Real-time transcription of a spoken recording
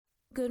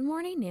Good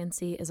Morning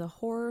Nancy is a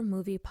horror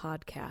movie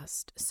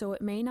podcast, so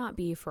it may not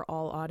be for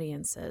all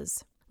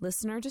audiences.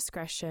 Listener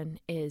discretion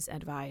is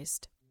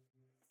advised.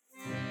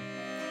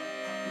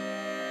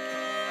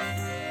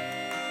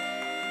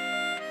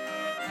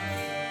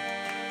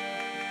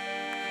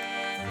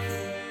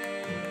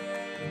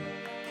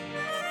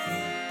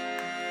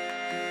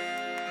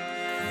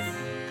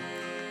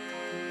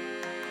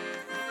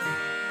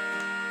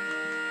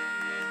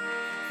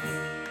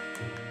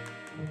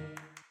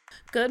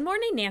 Good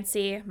Morning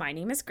Nancy, my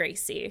name is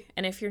Gracie,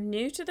 and if you're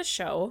new to the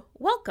show,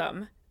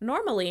 welcome.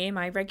 Normally,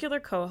 my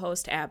regular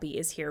co-host Abby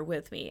is here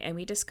with me, and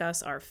we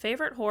discuss our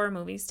favorite horror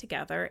movies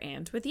together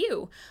and with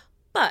you.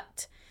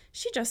 But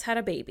she just had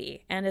a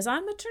baby and is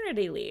on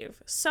maternity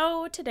leave.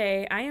 So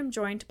today I am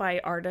joined by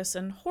artist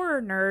and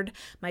horror nerd,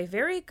 my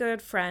very good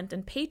friend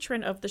and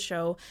patron of the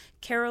show,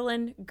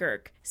 Carolyn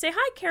Girk. Say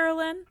hi,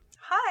 Carolyn.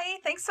 Hi,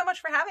 thanks so much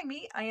for having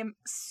me. I am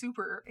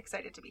super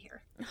excited to be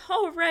here.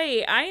 All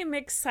right, I am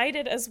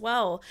excited as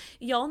well.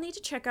 Y'all need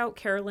to check out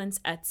Carolyn's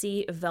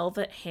Etsy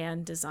Velvet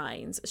Hand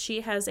Designs.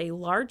 She has a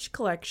large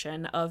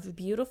collection of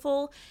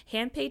beautiful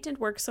hand-painted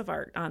works of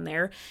art on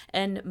there,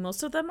 and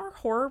most of them are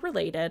horror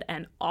related,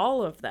 and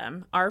all of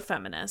them are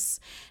feminists.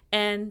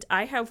 And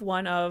I have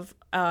one of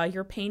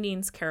your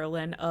paintings,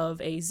 Carolyn, of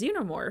a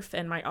xenomorph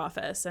in my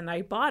office, and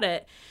I bought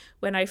it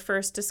when I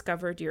first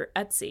discovered your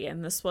Etsy,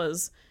 and this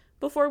was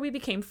before we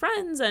became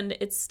friends, and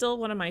it's still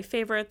one of my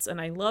favorites, and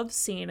I love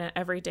seeing it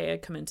every day I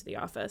come into the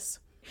office.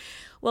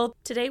 Well,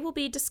 today we'll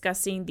be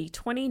discussing the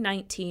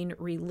 2019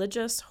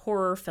 religious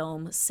horror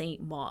film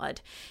Saint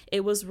Maud. It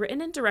was written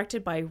and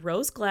directed by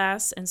Rose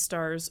Glass and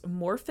stars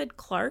Morfydd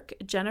Clark,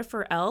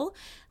 Jennifer L.,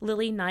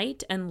 Lily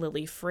Knight, and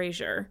Lily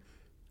Frazier.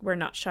 We're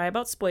not shy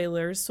about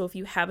spoilers, so if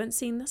you haven't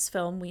seen this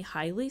film, we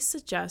highly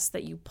suggest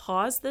that you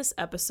pause this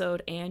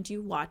episode and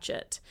you watch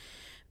it.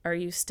 Are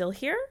you still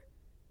here?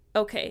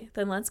 Okay,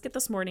 then let's get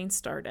this morning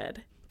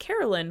started.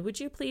 Carolyn,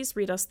 would you please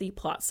read us the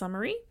plot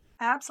summary?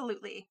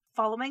 Absolutely.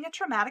 Following a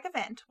traumatic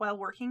event while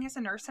working as a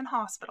nurse in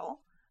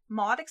hospital,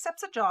 Maud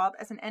accepts a job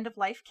as an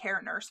end-of-life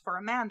care nurse for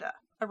Amanda,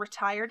 a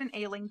retired and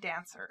ailing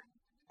dancer.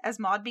 As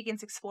Maud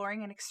begins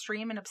exploring an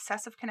extreme and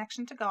obsessive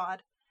connection to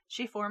God,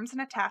 she forms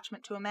an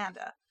attachment to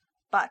Amanda.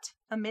 But,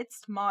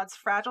 amidst Maud's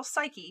fragile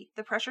psyche,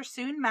 the pressure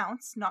soon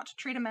mounts not to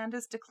treat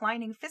Amanda's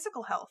declining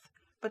physical health,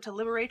 but to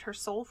liberate her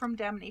soul from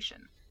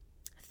damnation.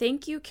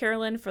 Thank you,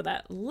 Carolyn, for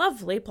that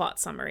lovely plot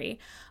summary.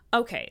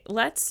 Okay,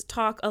 let's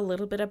talk a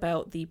little bit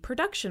about the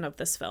production of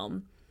this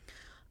film.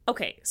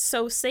 Okay,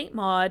 so Saint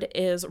Maud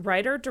is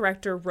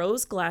writer-director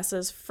Rose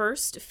Glass's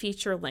first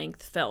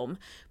feature-length film.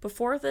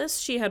 Before this,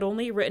 she had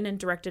only written and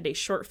directed a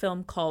short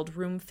film called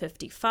Room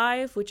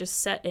 55, which is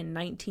set in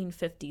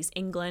 1950s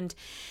England,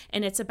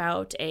 and it's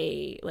about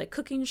a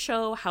cooking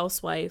show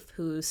housewife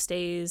who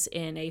stays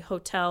in a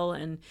hotel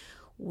and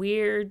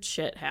weird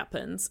shit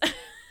happens.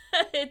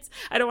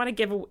 I don't want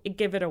to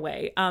give it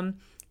away.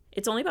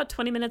 It's only about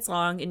 20 minutes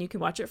long, and you can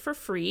watch it for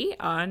free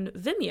on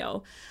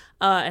Vimeo.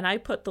 And I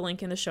put the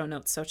link in the show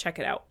notes, so check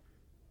it out.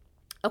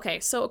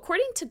 Okay, so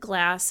according to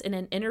Glass in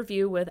an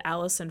interview with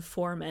Alison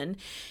Foreman,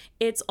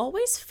 it's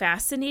always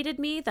fascinated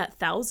me that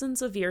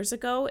thousands of years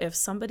ago, if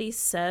somebody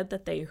said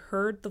that they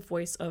heard the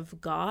voice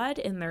of God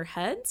in their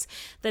heads,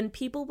 then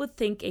people would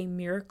think a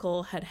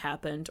miracle had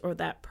happened or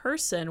that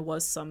person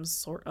was some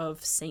sort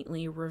of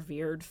saintly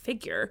revered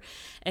figure.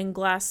 And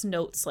Glass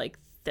notes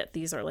that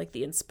these are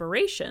the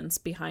inspirations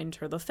behind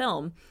the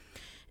film.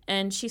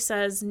 And she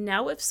says,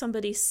 now if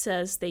somebody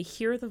says they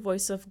hear the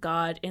voice of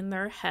God in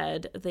their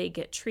head, they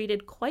get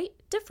treated quite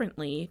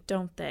differently,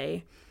 don't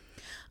they?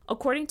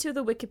 According to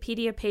the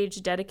Wikipedia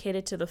page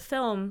dedicated to the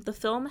film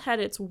had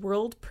its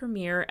world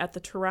premiere at the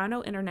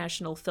Toronto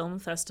International Film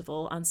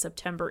Festival on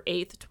September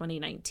 8th,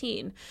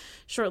 2019.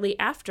 Shortly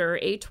after,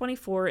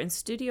 A24 and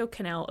Studio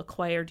Canal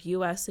acquired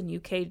US and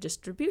UK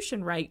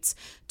distribution rights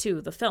to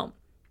the film.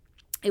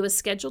 It was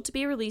scheduled to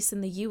be released in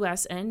the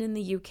US and in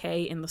the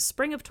UK in the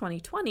spring of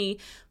 2020,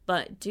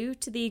 but due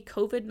to the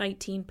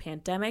COVID-19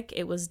 pandemic,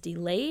 it was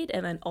delayed,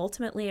 and then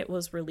ultimately it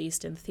was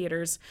released in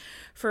theaters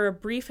for a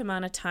brief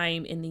amount of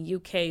time in the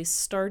UK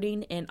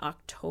starting in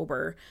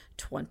October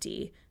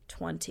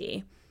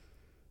 2020.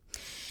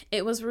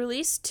 It was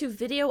released to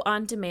video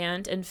on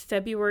demand in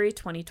February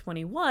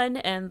 2021,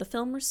 and the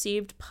film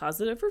received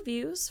positive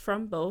reviews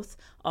from both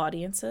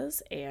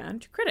audiences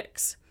and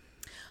critics.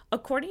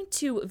 According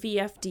to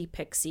VFD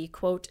Pixie,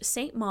 quote,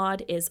 Saint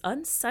Maud is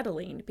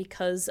unsettling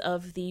because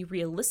of the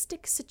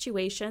realistic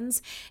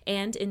situations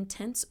and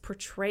intense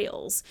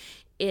portrayals.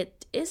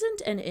 It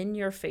isn't an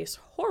in-your-face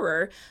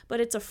horror, but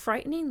it's a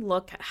frightening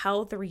look at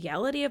how the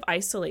reality of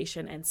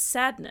isolation and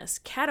sadness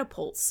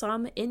catapults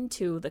some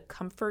into the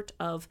comfort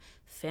of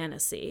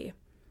fantasy.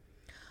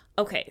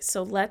 Okay,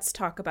 so let's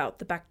talk about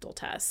the Bechdel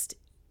test.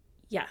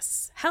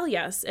 Yes, hell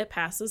yes, it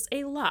passes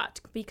a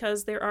lot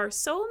because there are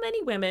so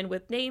many women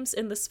with names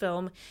in this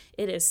film.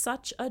 It is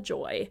such a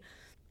joy.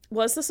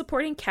 Was the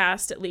supporting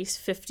cast at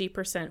least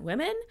 50%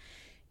 women?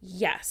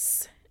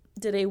 Yes.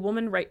 Did a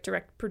woman write,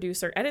 direct,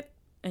 produce, or edit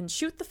and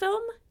shoot the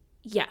film?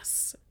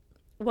 Yes.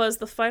 Was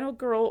the final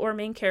girl or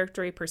main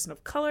character a person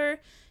of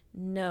color?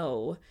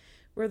 No.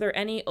 Were there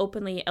any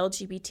openly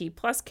LGBT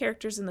plus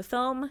characters in the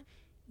film?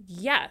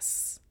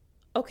 Yes.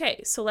 Okay,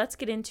 so let's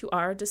get into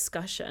our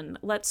discussion.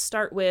 Let's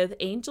start with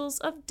Angels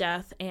of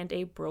Death and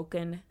a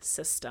Broken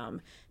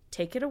System.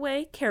 Take it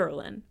away,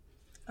 Carolyn.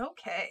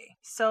 Okay,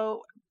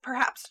 so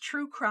perhaps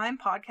true crime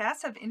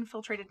podcasts have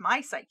infiltrated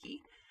my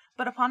psyche,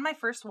 but upon my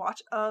first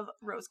watch of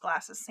Rose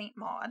Glass's Saint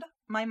Maud,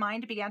 my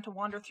mind began to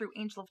wander through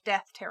Angel of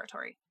Death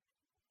territory.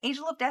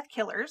 Angel of Death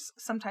killers,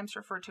 sometimes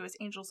referred to as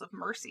Angels of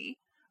Mercy,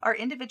 are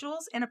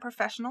individuals in a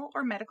professional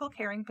or medical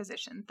caring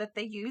position that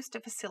they use to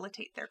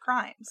facilitate their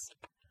crimes.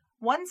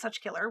 One such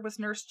killer was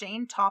Nurse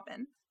Jane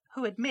Toppin,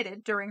 who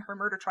admitted during her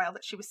murder trial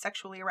that she was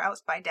sexually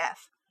aroused by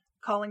death,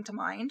 calling to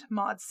mind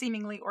Maud's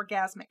seemingly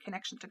orgasmic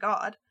connection to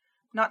God,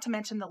 not to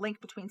mention the link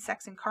between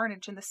sex and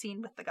carnage in the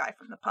scene with the guy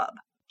from the pub.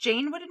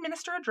 Jane would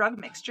administer a drug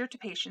mixture to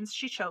patients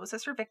she chose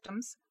as her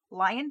victims,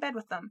 lie in bed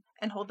with them,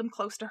 and hold them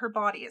close to her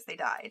body as they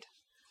died.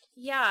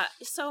 Yeah,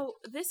 so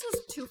this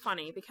is too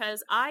funny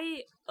because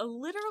I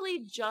literally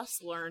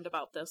just learned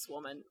about this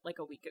woman like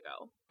a week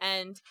ago,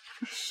 and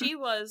she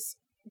was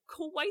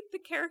quite the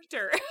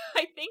character.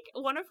 I think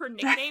one of her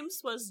nicknames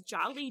was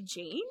Jolly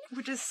Jane,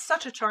 which is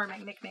such a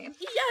charming nickname.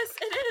 Yes,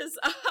 it is.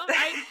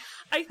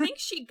 I think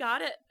she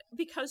got it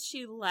because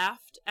she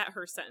laughed at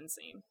her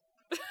sentencing,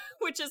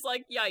 which is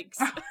like, yikes.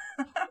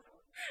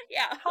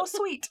 Yeah. How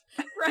sweet.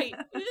 Right.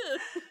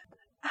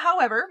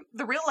 However,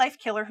 the real-life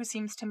killer who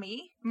seems to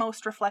me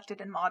most reflected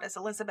in Maud is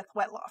Elizabeth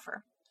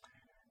Wetlaufer.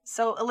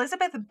 So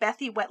Elizabeth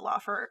Bethy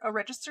Wetlaufer, a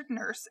registered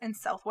nurse in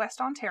southwest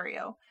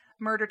Ontario,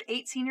 murdered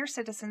 8 senior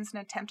citizens and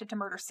attempted to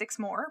murder 6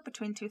 more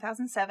between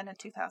 2007 and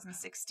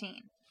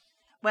 2016.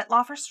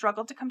 Wetlaufer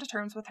struggled to come to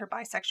terms with her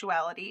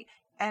bisexuality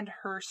and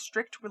her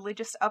strict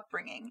religious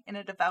upbringing in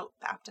a devout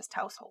Baptist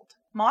household.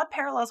 Maud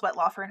parallels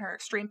Wetlaufer in her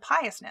extreme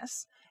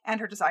piousness and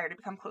her desire to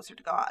become closer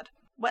to God.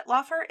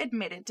 Wetlaufer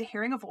admitted to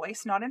hearing a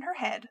voice not in her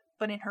head,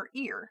 but in her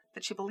ear,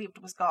 that she believed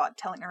was God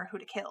telling her who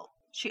to kill.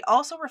 She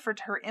also referred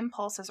to her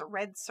impulse as a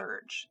red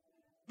surge.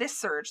 This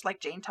surge, like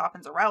Jane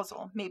Toppin's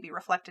arousal, may be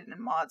reflected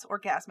in Maud's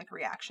orgasmic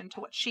reaction to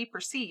what she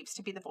perceives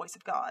to be the voice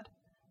of God,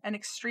 an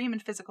extreme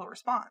and physical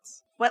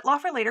response.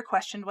 Wetlaufer later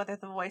questioned whether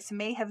the voice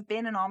may have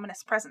been an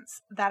ominous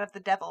presence, that of the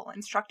devil,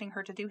 instructing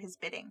her to do his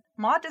bidding.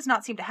 Maud does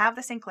not seem to have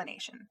this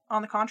inclination.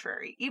 On the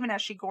contrary, even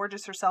as she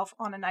gorges herself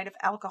on a night of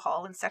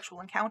alcohol and sexual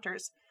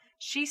encounters,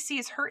 she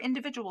sees her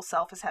individual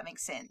self as having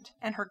sinned,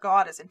 and her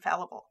God as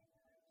infallible.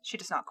 She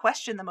does not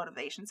question the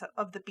motivations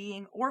of the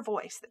being or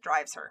voice that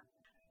drives her.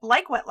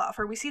 Like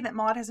Wetlaufer, we see that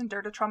Maud has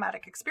endured a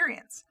traumatic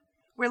experience.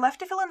 We're left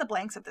to fill in the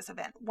blanks of this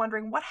event,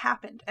 wondering what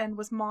happened, and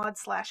was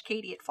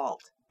Maud/Katie at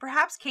fault?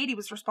 Perhaps Katie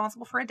was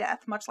responsible for a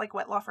death, much like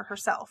Wetlaufer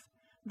herself,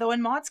 though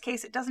in Maud's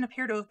case it doesn't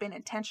appear to have been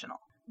intentional.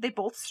 They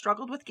both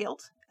struggled with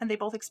guilt, and they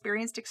both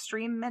experienced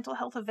extreme mental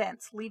health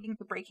events leading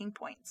to breaking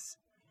points.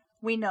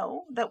 We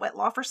know that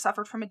Wetlaufer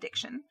suffered from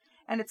addiction,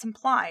 and it's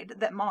implied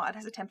that Maud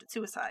has attempted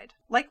suicide.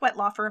 Like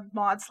Wetlaufer,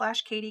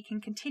 Maud/Katie can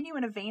continue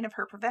in a vein of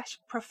her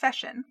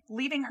profession,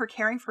 leaving her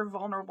caring for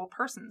vulnerable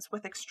persons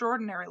with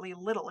extraordinarily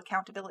little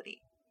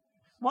accountability.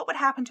 What would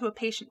happen to a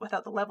patient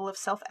without the level of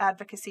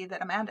self-advocacy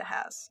that Amanda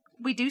has?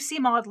 We do see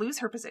Maud lose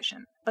her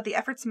position, but the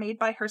efforts made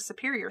by her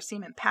superior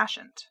seem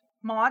impassioned.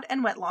 Maud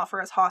and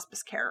Wetlaufer, as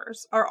hospice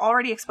carers, are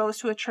already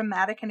exposed to a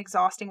traumatic and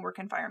exhausting work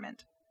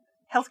environment.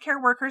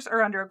 Healthcare workers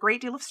are under a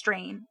great deal of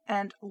strain,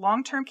 and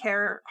long-term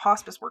care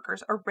hospice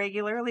workers are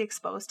regularly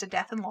exposed to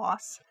death and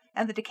loss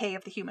and the decay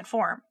of the human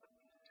form.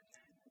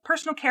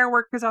 Personal care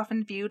work is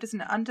often viewed as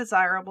an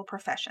undesirable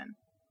profession.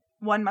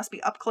 One must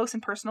be up close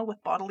and personal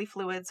with bodily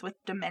fluids, with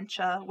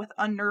dementia, with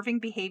unnerving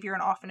behavior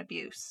and often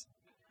abuse.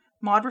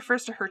 Maud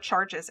refers to her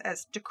charges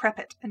as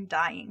decrepit and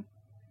dying.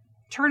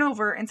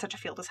 Turnover in such a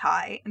field is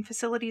high, and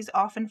facilities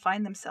often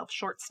find themselves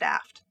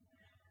short-staffed.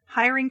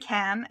 Hiring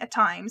can, at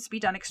times, be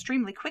done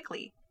extremely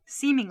quickly,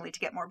 seemingly to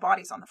get more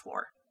bodies on the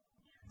floor.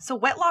 So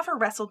Wetlaufer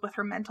wrestled with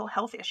her mental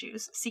health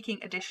issues, seeking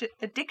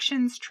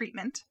addictions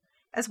treatment,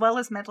 as well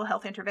as mental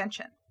health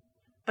intervention.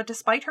 But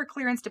despite her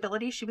clear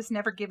instability, she was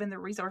never given the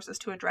resources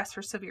to address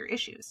her severe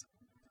issues.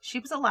 She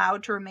was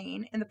allowed to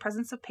remain in the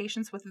presence of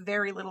patients with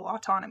very little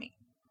autonomy.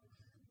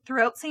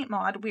 Throughout St.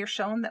 Maud, we are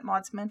shown that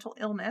Maud's mental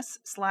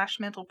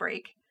illness/mental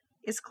break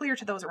is clear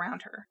to those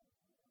around her.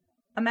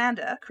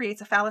 Amanda creates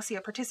a fallacy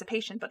of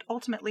participation, but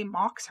ultimately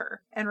mocks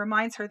her and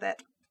reminds her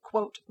that,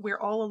 quote, "we're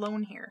all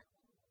alone here."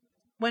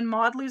 When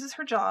Maud loses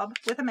her job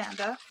with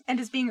Amanda and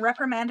is being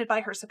reprimanded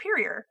by her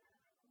superior,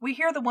 we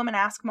hear the woman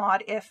ask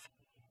Maud if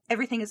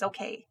everything is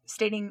okay,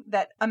 stating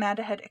that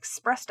Amanda had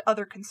expressed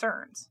other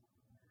concerns.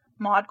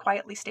 Maud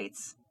quietly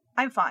states,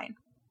 "I'm fine."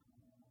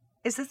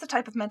 Is this the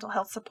type of mental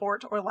health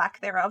support or lack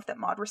thereof that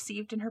Maud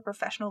received in her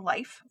professional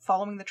life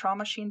following the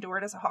trauma she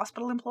endured as a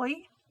hospital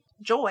employee?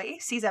 Joy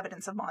sees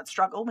evidence of Maud's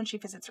struggle when she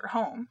visits her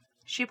home.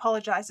 She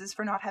apologizes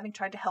for not having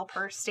tried to help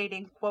her,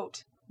 stating,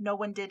 quote, "no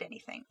one did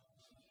anything."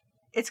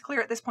 It's clear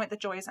at this point that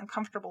Joy is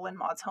uncomfortable in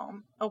Maud's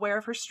home, aware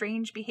of her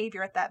strange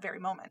behavior at that very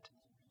moment.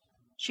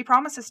 She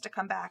promises to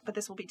come back, but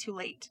this will be too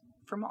late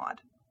for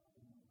Maud.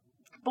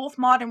 Both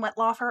Maud and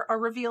Wettlaufer are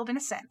revealed in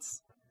a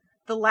sense.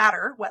 The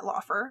latter,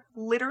 Wettlaufer,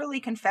 literally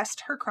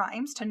confessed her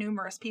crimes to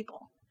numerous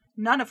people,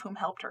 none of whom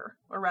helped her,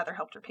 or rather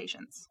helped her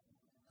patients.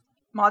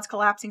 Maud's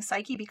collapsing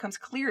psyche becomes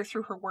clear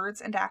through her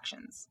words and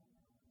actions.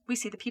 We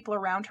see the people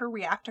around her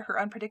react to her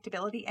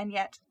unpredictability, and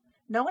yet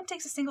no one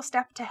takes a single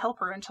step to help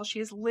her until she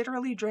is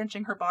literally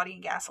drenching her body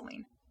in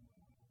gasoline.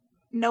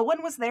 No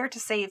one was there to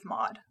save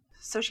Maud,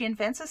 so she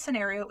invents a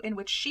scenario in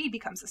which she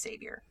becomes the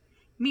savior,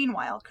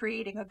 meanwhile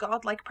creating a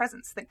godlike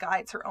presence that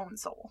guides her own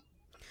soul.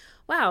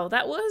 Wow,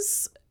 that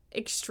was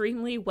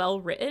extremely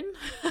well written.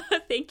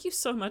 Thank you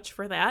so much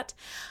for that.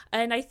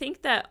 And I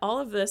think that all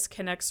of this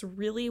connects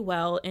really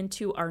well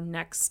into our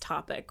next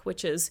topic,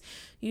 which is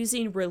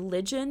using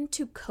religion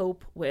to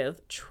cope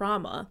with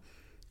trauma.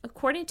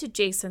 According to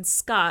Jason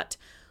Scott,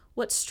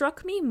 what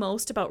struck me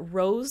most about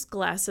Rose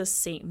Glass's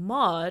St.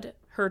 Maud,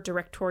 her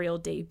directorial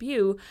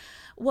debut,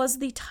 was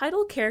the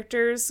title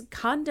character's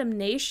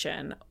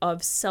condemnation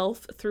of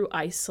self through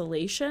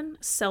isolation,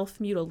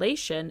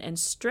 self-mutilation, and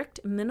strict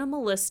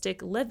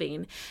minimalistic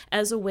living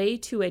as a way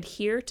to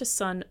adhere to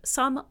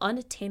some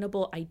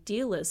unattainable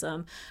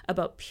idealism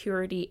about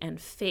purity and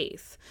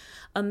faith.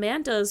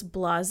 Amanda's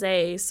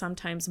blasé,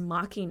 sometimes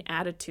mocking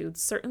attitude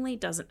certainly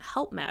doesn't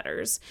help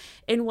matters.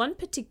 In one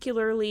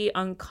particularly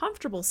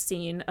uncomfortable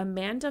scene,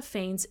 Amanda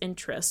feigns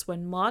interest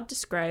when Maud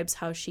describes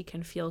how she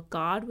can feel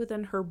God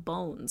within her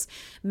bones,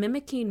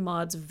 mimicking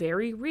Maud's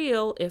very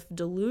real, if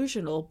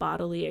delusional,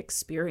 bodily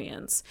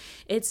experience.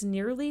 It's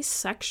nearly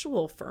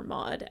sexual for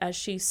Maud, as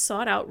she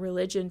sought out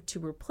religion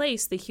to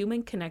replace the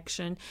human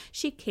connection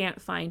she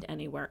can't find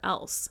anywhere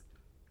else.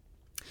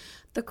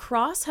 The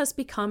cross has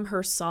become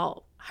her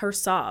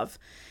salve,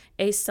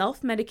 a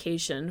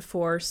self-medication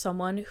for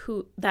someone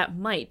that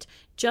might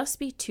just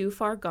be too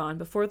far gone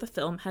before the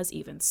film has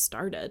even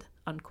started,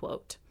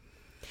 unquote.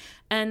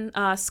 And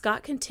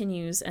Scott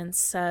continues and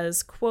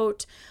says,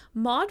 quote,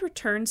 Maud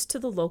returns to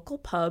the local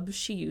pub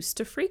she used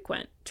to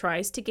frequent,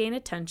 tries to gain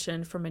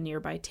attention from a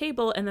nearby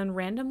table, and then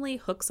randomly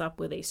hooks up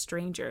with a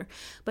stranger.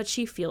 But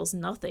she feels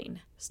nothing.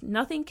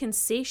 Nothing can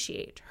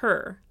satiate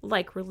her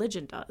like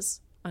religion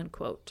does,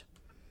 unquote.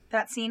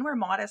 That scene where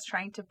Maud is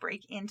trying to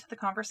break into the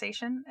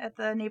conversation at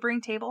the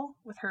neighboring table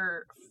with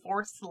her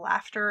forced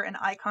laughter and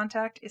eye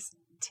contact is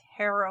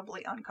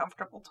terribly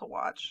uncomfortable to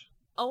watch.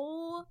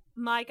 Oh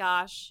my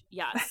gosh,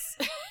 yes.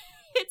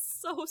 It's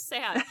so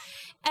sad.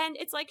 And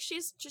it's like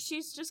she's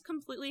just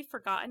completely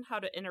forgotten how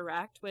to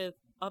interact with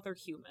other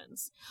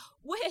humans,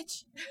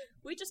 which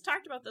we just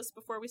talked about this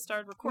before we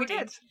started recording.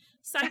 We did.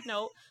 Side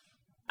note,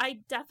 I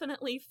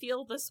definitely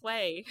feel this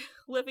way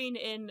living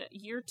in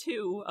year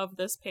 2 of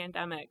this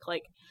pandemic.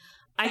 Like,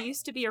 I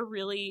used to be a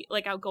really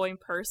outgoing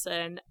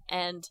person,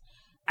 and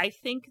I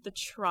think the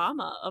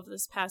trauma of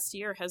this past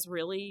year has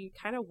really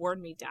kind of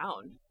worn me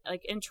down.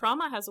 And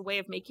trauma has a way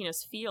of making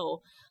us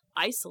feel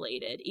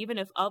isolated. Even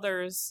if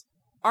others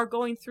are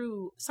going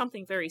through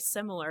something very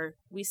similar,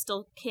 we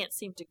still can't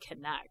seem to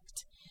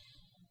connect.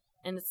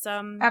 And it's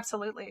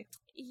absolutely.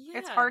 Yeah.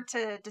 It's hard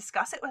to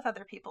discuss it with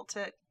other people,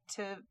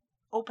 to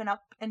open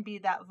up and be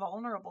that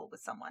vulnerable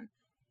with someone,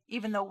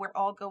 even though we're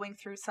all going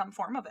through some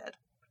form of it.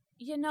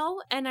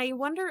 And I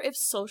wonder if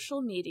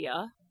social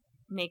media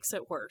makes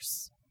it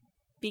worse.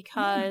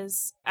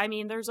 Because,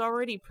 there's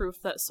already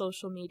proof that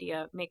social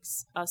media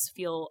makes us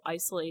feel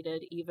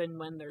isolated even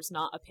when there's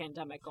not a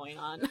pandemic going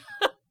on.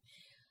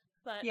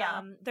 But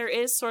yeah. There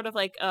is sort of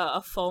like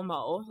a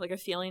FOMO, like a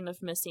feeling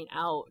of missing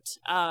out.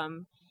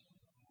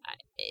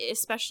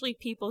 Especially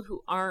people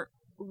who aren't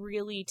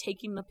really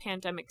taking the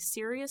pandemic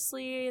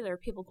seriously. There are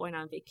people going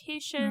on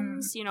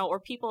vacations, or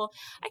people,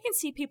 I can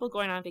see people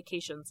going on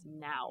vacations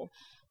now.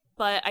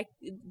 But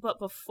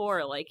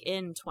before, like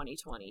in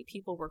 2020,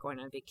 people were going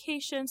on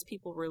vacations,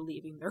 people were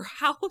leaving their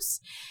house,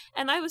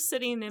 and I was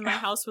sitting in my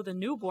house with a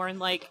newborn,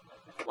 like,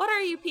 what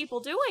are you people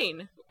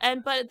doing?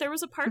 But there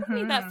was a part of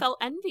me that felt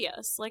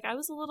envious. Like, I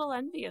was a little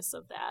envious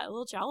of that, a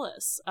little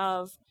jealous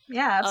of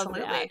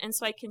absolutely. Of that. And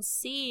so I can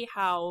see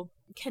how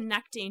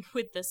connecting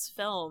with this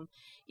film,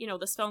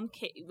 this film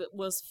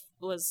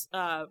was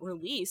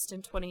released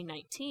in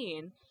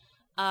 2019.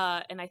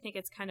 And I think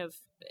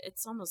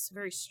it's almost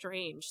very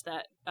strange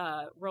that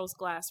Rose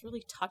Glass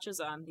really touches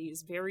on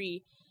these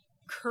very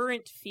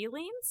current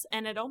feelings,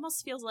 and it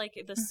almost feels like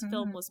this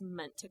film was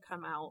meant to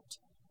come out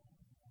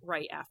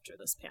right after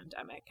this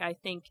pandemic. I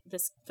think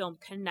this film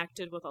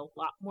connected with a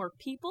lot more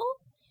people.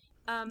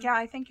 Yeah,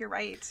 I think you're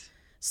right.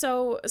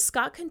 So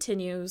Scott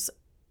continues,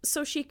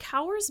 so she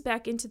cowers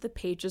back into the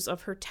pages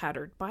of her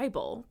tattered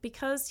Bible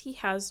because she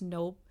has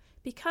no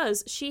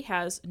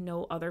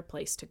other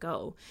place to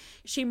go.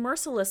 She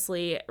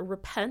mercilessly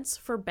repents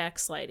for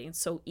backsliding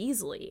so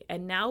easily,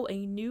 and now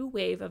a new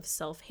wave of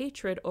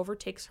self-hatred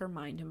overtakes her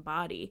mind and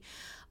body.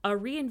 A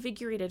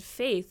reinvigorated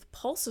faith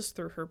pulses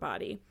through her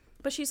body,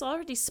 but she's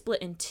already split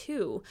in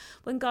two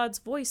when God's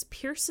voice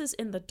pierces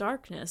in the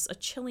darkness, a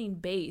chilling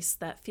bass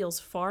that feels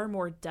far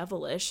more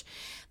devilish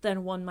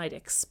than one might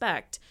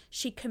expect.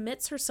 She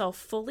commits herself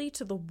fully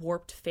to the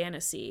warped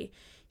fantasy.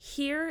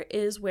 Here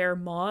is where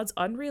Maud's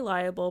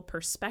unreliable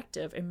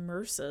perspective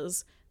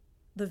immerses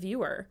the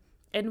viewer,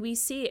 and we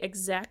see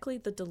exactly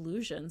the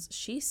delusions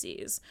she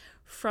sees,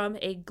 from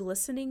a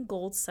glistening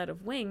gold set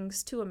of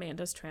wings to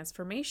Amanda's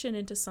transformation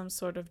into some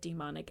sort of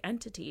demonic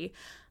entity.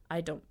 I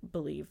don't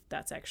believe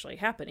that's actually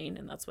happening,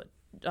 and that's what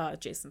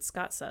Jason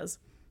Scott says.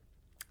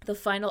 The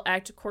final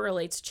act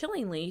correlates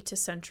chillingly to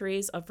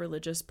centuries of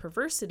religious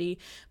perversity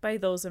by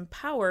those in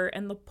power,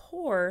 and the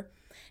poor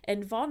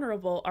and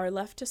vulnerable are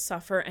left to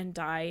suffer and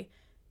die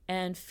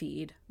and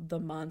feed the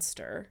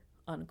monster,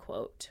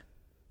 unquote.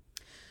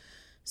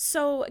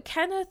 So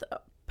Kenneth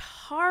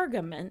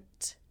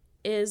Pargament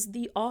is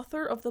the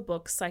author of the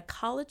book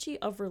Psychology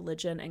of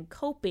Religion and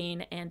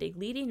Coping and a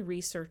leading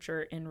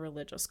researcher in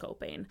religious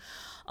coping.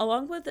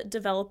 Along with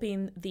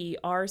developing the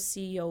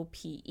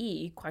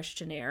RCOPE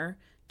questionnaire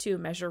to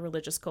measure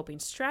religious coping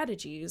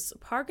strategies,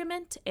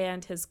 Pargament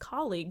and his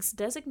colleagues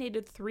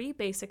designated 3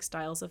 basic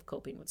styles of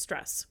coping with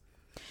stress.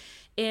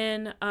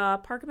 In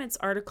Pargament's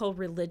article,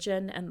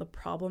 Religion and the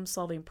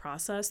Problem-Solving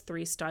Process,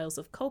 3 Styles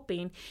of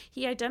Coping,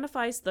 he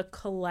identifies the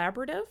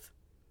collaborative,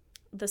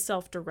 the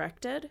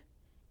self-directed,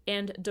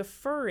 and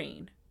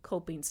deferring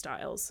coping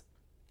styles.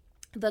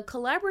 The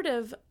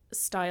collaborative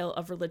style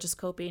of religious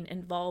coping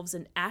involves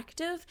an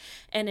active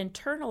and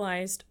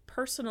internalized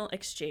personal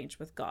exchange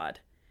with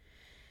God.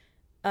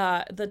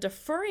 The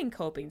deferring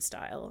coping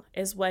style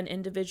is when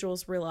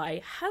individuals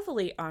rely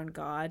heavily on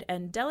God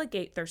and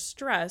delegate their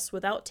stress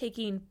without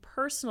taking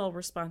personal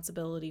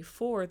responsibility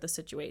for the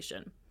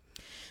situation.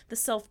 The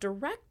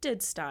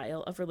self-directed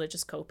style of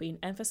religious coping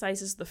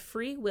emphasizes the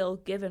free will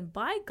given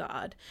by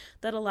God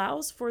that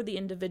allows for the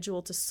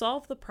individual to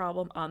solve the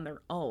problem on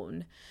their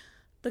own.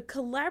 The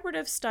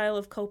collaborative style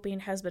of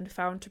coping has been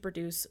found to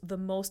produce the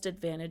most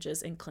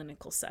advantages in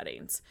clinical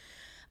settings.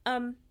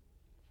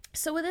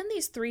 So within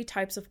these 3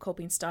 types of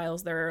coping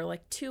styles, there are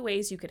 2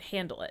 ways you could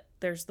handle it.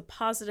 There's the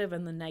positive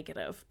and the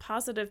negative.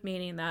 Positive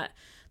meaning that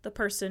the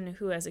person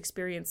who has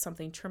experienced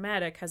something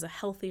traumatic has a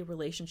healthy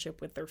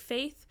relationship with their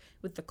faith,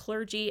 with the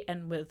clergy,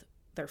 and with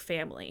their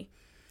family.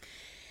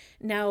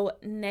 Now,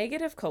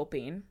 negative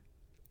coping,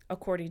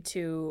 according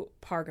to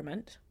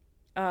Pargament,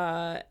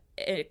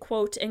 it,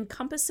 quote,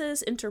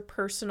 encompasses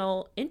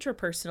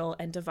interpersonal,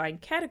 and divine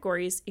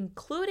categories,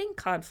 including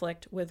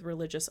conflict with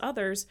religious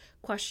others,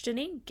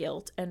 questioning,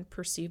 guilt, and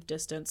perceived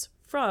distance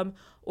from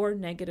or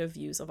negative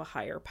views of a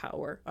higher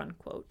power,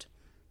 unquote.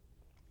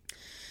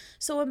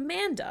 So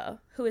Amanda,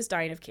 who is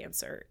dying of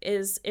cancer,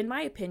 is, in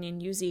my opinion,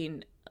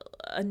 using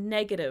a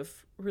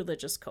negative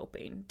religious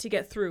coping to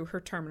get through her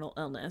terminal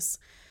illness.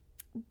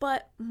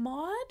 But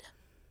Maud,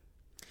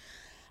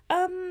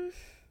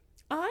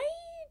 I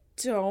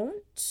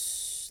don't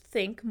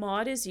think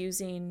Maud is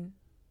using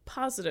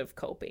positive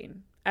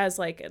coping as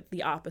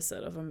the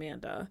opposite of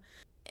Amanda.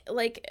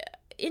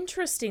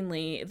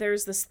 Interestingly,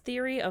 there's this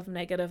theory of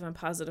negative and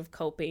positive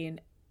coping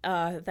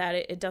that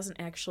it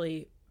doesn't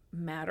actually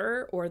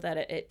matter, or that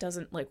it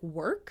doesn't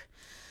work.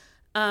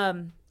 A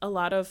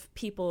lot of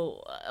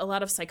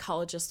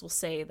psychologists will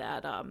say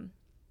that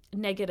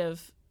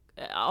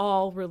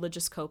all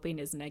religious coping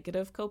is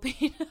negative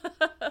coping,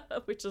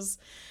 which is,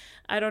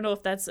 I don't know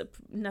if that's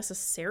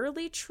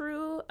necessarily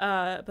true,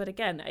 but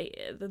again,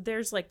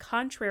 there's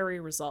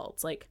contrary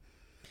results.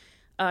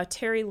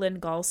 Terry Lynn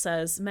Gall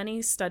says,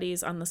 many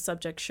studies on the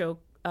subject show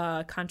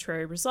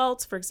contrary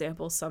results. For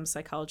example, some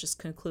psychologists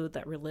conclude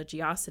that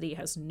religiosity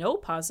has no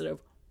positive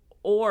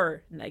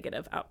or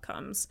negative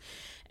outcomes.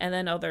 And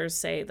then others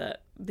say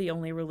that the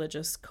only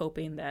religious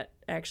coping that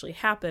actually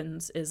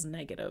happens is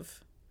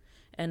negative,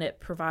 and it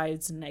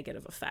provides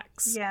negative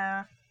effects.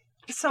 Yeah.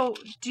 So,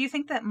 do you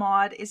think that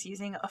Maud is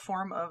using a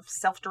form of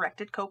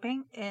self-directed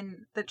coping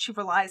in that she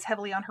relies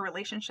heavily on her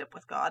relationship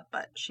with God,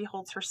 but she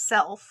holds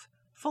herself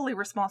fully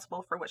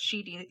responsible for what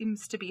she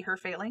deems to be her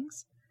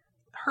failings?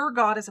 Her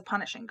God is a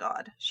punishing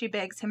God. She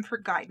begs him for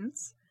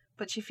guidance,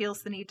 but she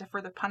feels the need to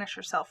further punish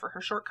herself for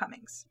her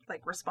shortcomings,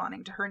 like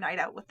responding to her night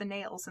out with the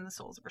nails in the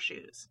soles of her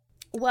shoes.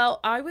 Well,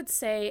 I would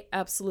say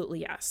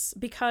absolutely yes,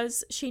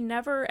 because she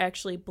never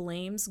actually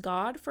blames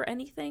God for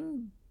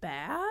anything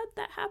bad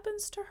that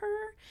happens to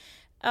her,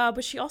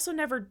 but she also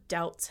never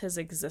doubts his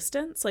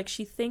existence.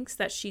 She thinks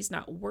that she's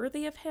not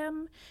worthy of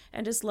him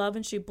and his love,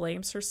 and she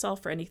blames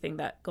herself for anything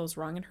that goes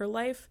wrong in her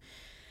life.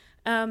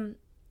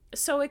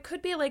 So it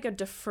could be a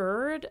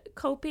deferred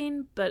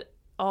coping, but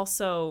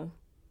also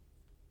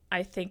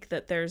I think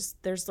that there's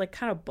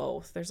kind of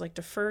both. There's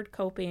deferred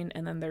coping,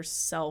 and then there's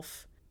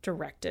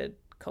self-directed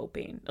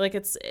coping.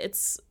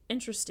 It's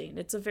interesting.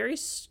 It's a very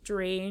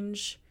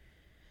strange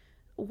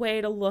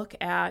way to look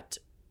at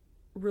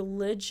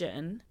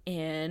religion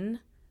in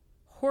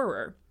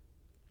horror,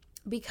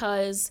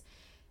 because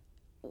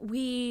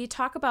we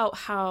talk about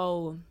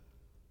how,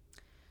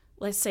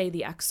 let's say,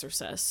 The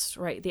Exorcist,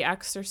 right? The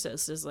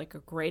Exorcist is a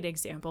great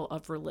example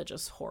of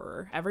religious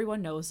horror.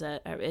 Everyone knows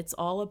it. It's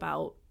all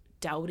about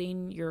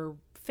doubting your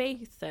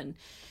faith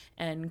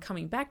and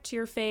coming back to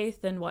your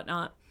faith and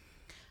whatnot.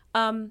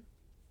 But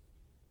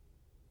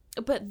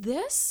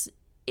this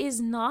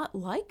is not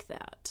like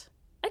that.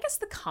 I guess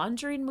the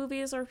Conjuring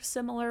movies are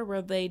similar,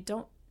 where they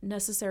don't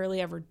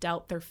necessarily ever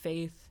doubt their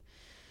faith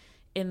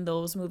in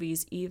those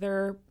movies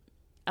either.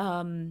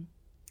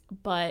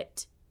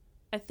 But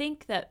I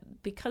think that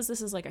because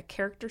this is like a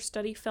character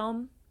study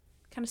film,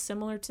 kind of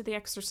similar to The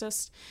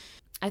Exorcist,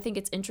 I think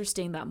it's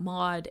interesting that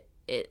Maud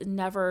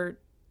never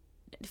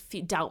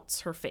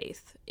doubts her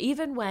faith.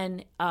 Even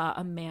when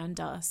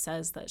Amanda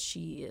says that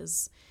she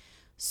is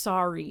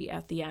sorry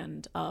at the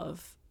end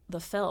of the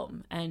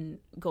film and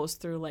goes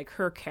through like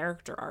her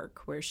character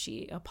arc where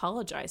she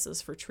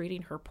apologizes for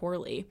treating her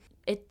poorly,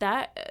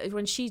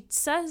 when she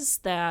says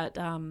that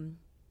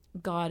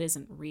God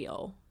isn't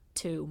real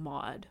to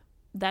Maud,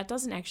 that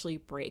doesn't actually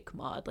break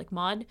Maud. Like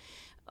Maud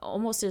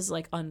almost is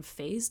like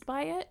unfazed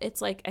by it.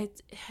 It's like I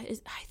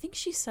think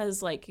she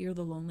says like, "You're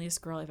the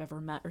loneliest girl I've ever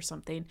met" or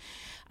something.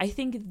 I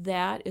think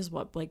that is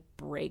what like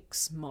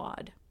breaks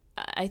Maud.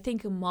 I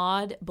think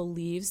Maud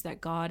believes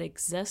that God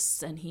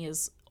exists and he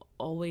is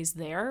always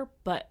there,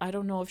 but I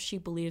don't know if she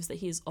believes that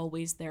he's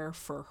always there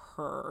for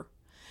her,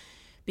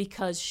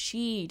 because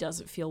she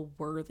doesn't feel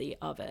worthy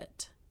of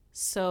it.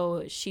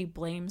 So she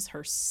blames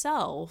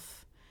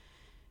herself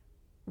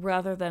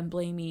rather than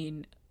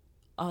blaming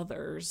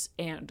others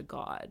and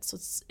God. So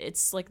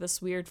it's like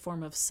this weird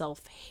form of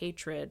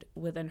self-hatred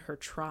within her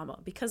trauma,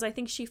 because I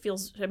think she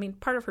feels, I mean,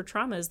 part of her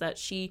trauma is that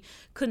she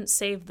couldn't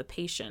save the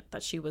patient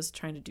that she was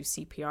trying to do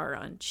CPR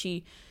on.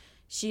 She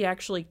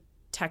actually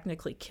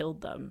technically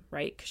killed them,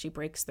 right? Because she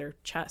breaks their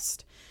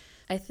chest.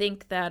 I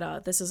think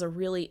that this is a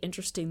really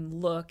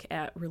interesting look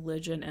at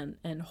religion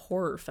and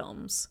horror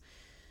films.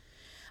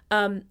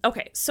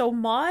 Okay, so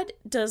Maud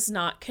does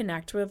not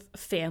connect with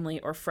family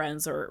or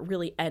friends or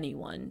really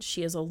anyone.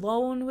 She is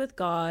alone with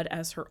God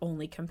as her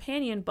only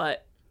companion,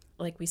 but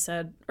like we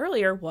said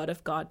earlier, what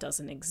if God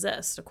doesn't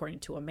exist, according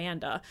to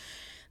Amanda?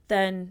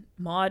 Then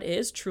Maud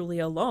is truly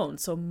alone.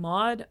 So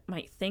Maud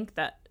might think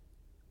that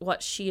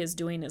what she is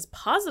doing is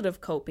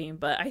positive coping,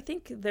 but I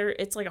think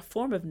it's like a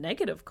form of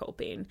negative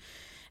coping,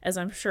 as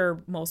I'm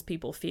sure most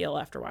people feel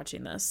after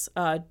watching this.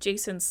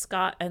 Jason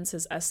Scott ends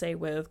his essay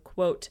with,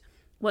 quote,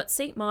 "What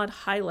St. Maud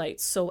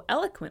highlights so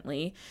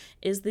eloquently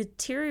is the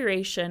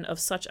deterioration of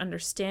such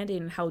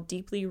understanding and how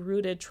deeply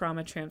rooted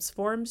trauma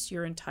transforms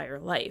your entire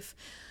life,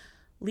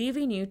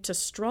 leaving you to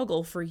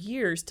struggle for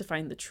years to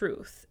find the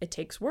truth. It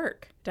takes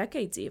work,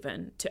 decades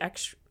even, to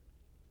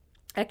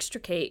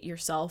extricate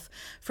yourself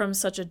from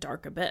such a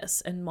dark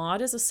abyss, and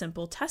Maud is a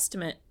simple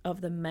testament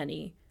of the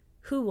many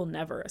who will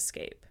never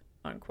escape,"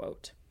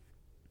 unquote.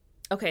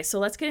 Okay, so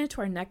let's get into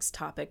our next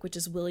topic, which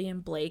is William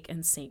Blake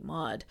and St.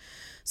 Maud.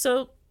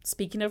 So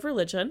speaking of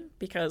religion,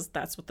 because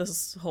that's what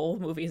this whole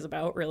movie is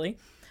about, really,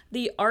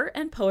 the art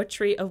and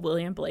poetry of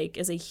William Blake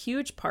is a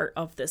huge part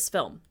of this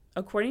film.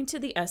 According to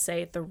the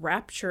essay, The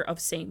Rapture of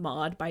St.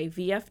 Maud by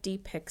VFD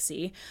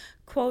Pixie,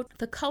 quote,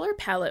 "The color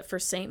palette for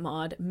St.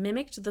 Maud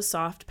mimicked the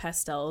soft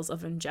pastels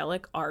of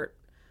angelic art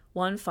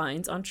one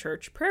finds on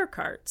church prayer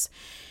cards.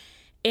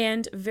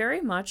 And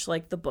very much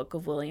like the book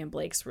of William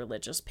Blake's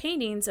religious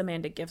paintings,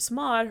 Amanda gives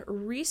Maud,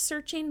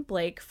 researching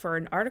Blake for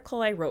an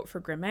article I wrote for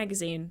Grim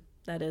Magazine,"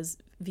 that is,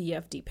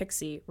 VFD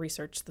Pixie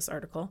researched this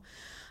article,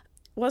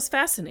 "was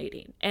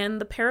fascinating, and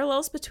the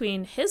parallels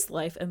between his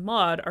life and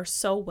Maud are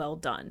so well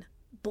done.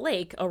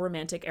 Blake, a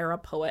Romantic era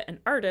poet and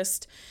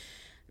artist,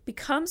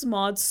 becomes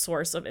Maud's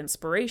source of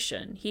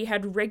inspiration. He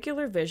had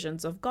regular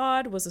visions of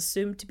God, was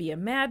assumed to be a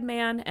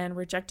madman, and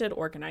rejected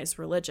organized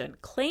religion,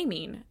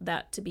 claiming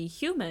that to be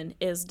human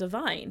is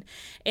divine,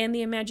 and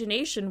the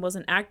imagination was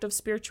an act of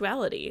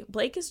spirituality.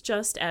 Blake is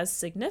just as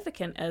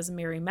significant as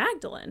Mary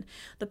Magdalene,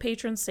 the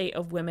patron saint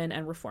of women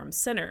and reformed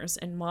sinners,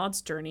 in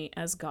Maud's journey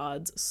as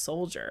God's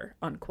soldier,"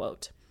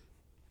 unquote.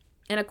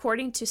 And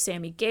according to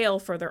Sammy Gale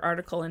for their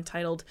article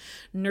entitled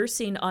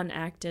 "Nursing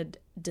Unacted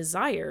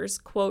Desires,"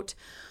 quote,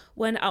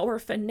 "When our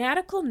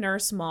fanatical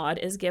nurse Maud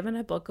is given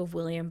a book of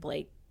William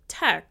Blake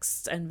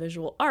texts and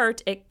visual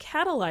art, it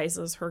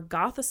catalyzes her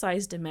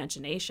gothicized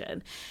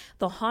imagination,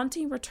 the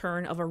haunting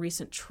return of a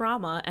recent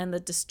trauma, and the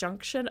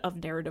disjunction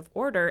of narrative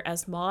order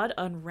as Maud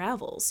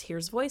unravels,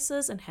 hears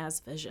voices, and has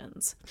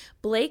visions.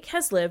 Blake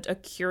has lived a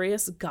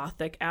curious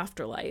gothic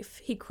afterlife.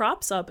 He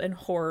crops up in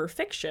horror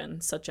fiction,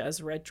 such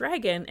as Red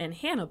Dragon and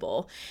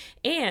Hannibal,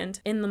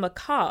 and in the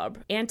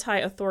macabre,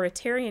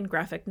 anti-authoritarian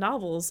graphic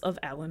novels of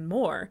Alan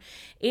Moore,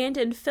 and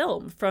in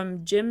film,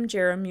 from Jim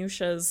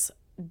Jarmusch's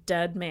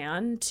Dead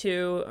Man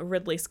to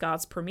Ridley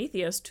Scott's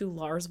Prometheus to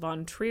Lars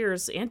von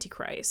Trier's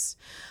Antichrist.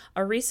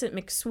 A recent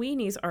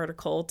McSweeney's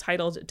article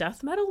titled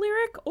Death Metal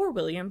Lyric or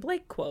William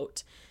Blake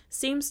Quote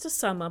seems to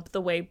sum up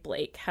the way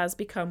Blake has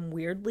become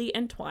weirdly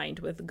entwined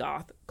with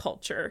goth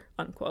culture,"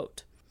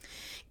 unquote.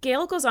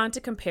 Gale goes on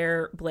to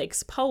compare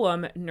Blake's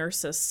poem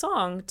Nurse's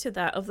Song to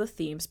that of the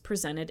themes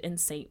presented in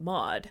St.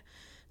 Maud.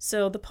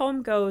 So the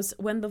poem goes,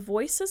 when the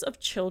voices of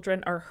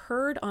children are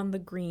heard on the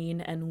green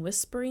and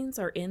whisperings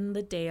are in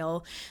the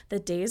dale,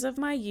 the days of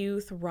my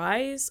youth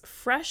rise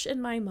fresh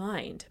in my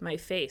mind, my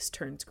face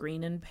turns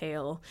green and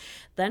pale.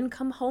 Then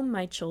come home,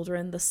 my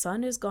children, the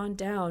sun is gone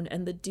down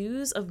and the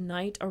dews of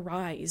night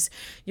arise.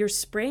 Your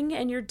spring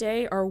and your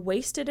day are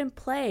wasted in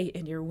play,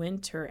 and your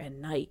winter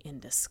and night in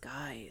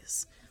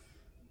disguise.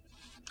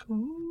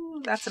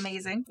 Ooh, that's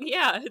amazing.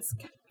 Yeah, it's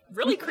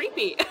really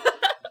creepy.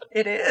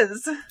 It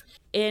is.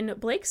 In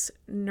Blake's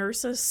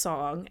Nurse's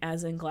Song,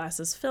 as in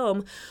Glass's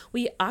film,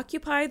 we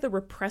occupy the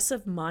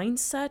repressive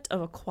mindset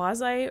of a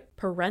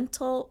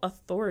quasi-parental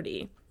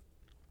authority.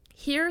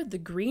 Here, the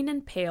green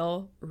and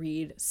pale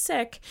read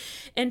sick,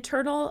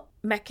 internal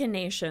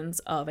machinations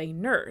of a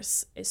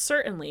nurse.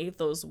 Certainly,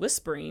 those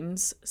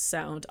whisperings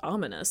sound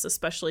ominous,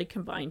 especially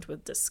combined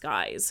with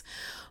disguise.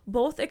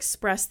 Both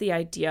express the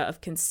idea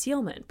of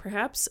concealment,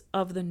 perhaps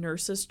of the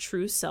nurse's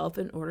true self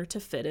in order to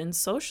fit in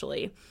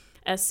socially.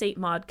 As Saint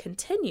Maud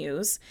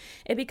continues,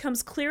 it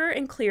becomes clearer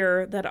and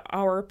clearer that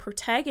our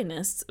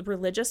protagonist's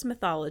religious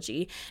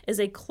mythology is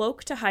a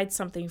cloak to hide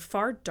something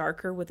far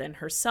darker within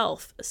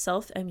herself,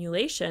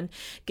 self-emulation,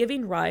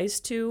 giving rise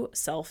to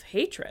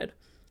self-hatred.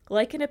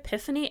 Like an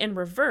epiphany in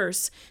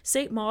reverse,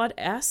 Saint Maud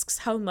asks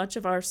how much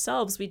of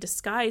ourselves we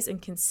disguise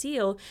and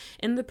conceal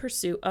in the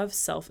pursuit of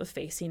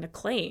self-effacing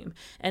acclaim,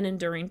 an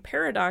enduring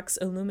paradox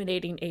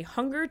illuminating a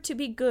hunger to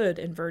be good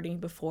inverting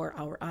before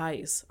our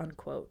eyes,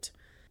 unquote.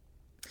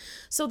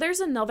 So there's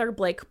another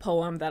Blake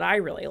poem that I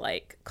really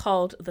like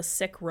called The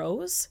Sick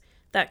Rose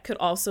that could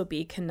also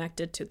be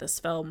connected to this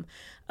film.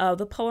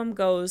 The poem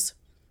goes,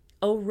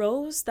 O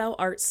rose, thou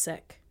art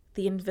sick.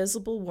 The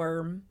invisible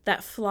worm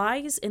that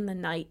flies in the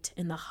night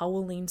in the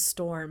howling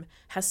storm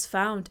has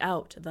found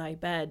out thy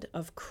bed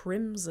of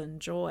crimson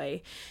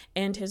joy,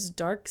 and his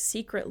dark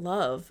secret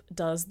love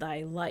does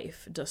thy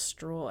life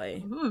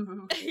destroy.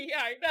 Ooh.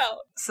 Yeah, I know.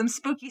 Some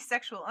spooky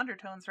sexual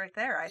undertones right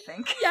there, I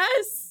think.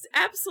 Yes,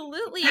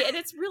 absolutely. And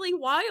it's really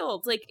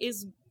wild.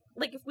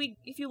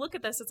 If you look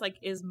at this, it's like,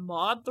 is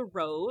Maud the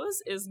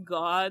rose? Is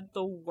God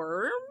the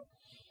worm?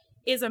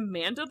 Is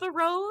Amanda the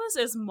rose?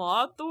 Is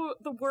Maud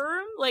the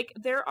worm? Like,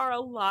 there are a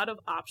lot of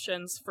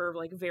options for,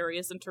 like,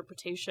 various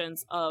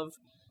interpretations of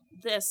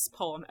this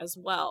poem as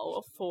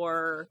well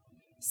for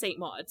Saint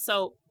Maud.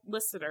 So,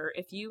 listener,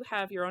 if you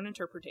have your own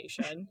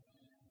interpretation,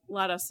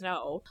 let us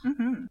know.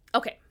 Mm-hmm.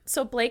 Okay,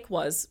 so Blake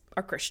was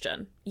a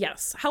Christian,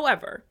 yes.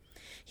 However,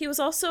 he was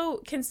also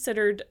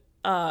considered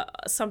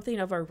something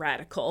of a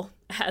radical,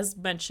 as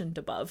mentioned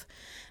above.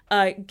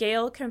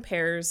 Gale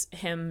compares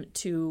him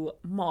to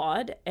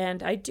Maud,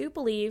 and I do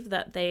believe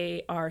that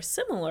they are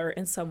similar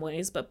in some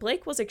ways, but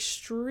Blake was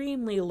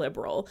extremely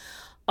liberal,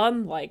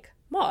 unlike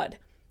Maud.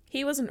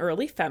 He was an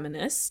early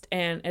feminist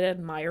and an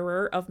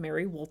admirer of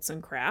Mary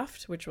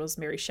Wollstonecraft, which was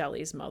Mary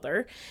Shelley's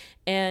mother,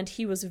 and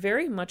he was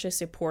very much a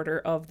supporter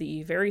of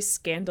the very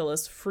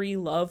scandalous free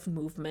love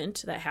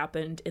movement that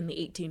happened in the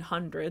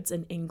 1800s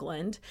in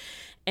England.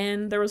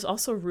 And there was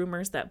also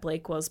rumors that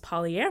Blake was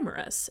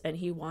polyamorous and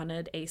he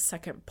wanted a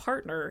second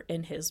partner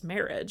in his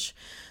marriage.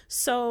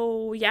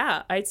 So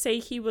yeah, I'd say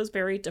he was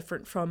very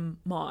different from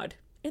Maud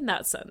in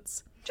that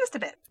sense. Just a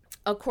bit.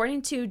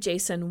 According to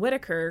Jason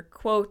Whittaker,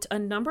 quote, a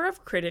number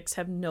of critics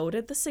have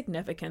noted the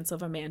significance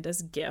of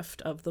Amanda's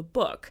gift of the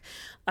book,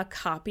 a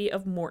copy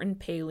of Morton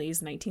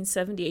Paley's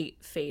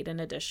 1978 Phaidon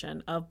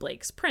edition of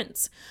Blake's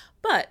Prince.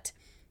 But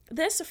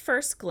this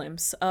first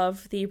glimpse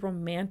of the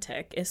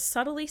romantic is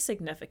subtly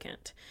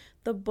significant.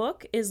 The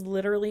book is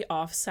literally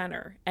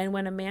off-center, and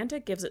when Amanda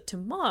gives it to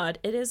Maud,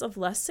 it is of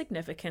less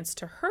significance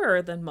to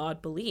her than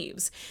Maud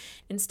believes.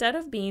 Instead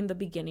of being the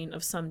beginning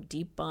of some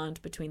deep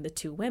bond between the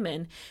two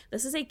women,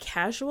 this is a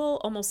casual,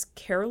 almost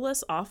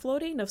careless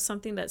offloading of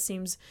something that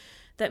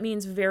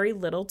means very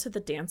little to the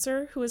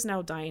dancer, who is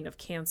now dying of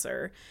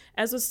cancer.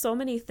 As with so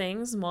many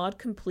things, Maud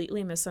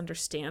completely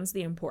misunderstands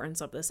the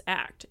importance of this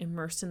act,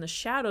 immersed in the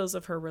shadows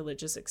of her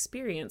religious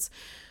experience,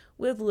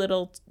 with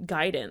little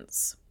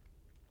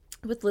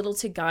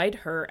to guide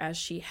her as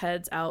she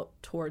heads out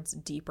towards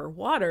deeper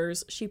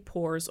waters. She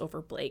pores over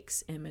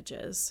Blake's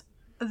images.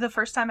 The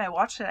first time I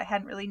watched it, I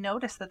hadn't really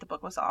noticed that the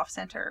book was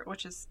off-center,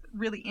 which is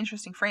really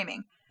interesting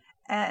framing.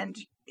 And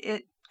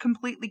it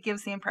completely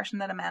gives the impression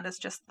that Amanda's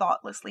just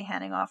thoughtlessly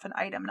handing off an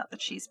item, not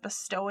that she's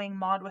bestowing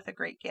Maud with a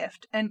great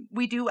gift. And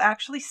we do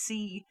actually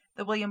see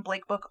the William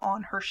Blake book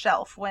on her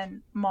shelf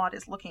when Maud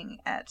is looking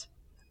at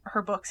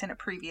her books in a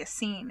previous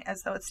scene,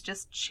 as though it's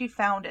just she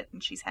found it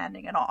and she's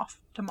handing it off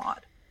to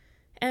Maud.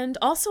 And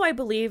also, I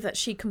believe that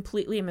she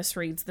completely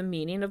misreads the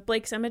meaning of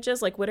Blake's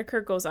images. Like,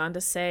 Whittaker goes on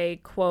to say,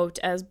 quote,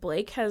 as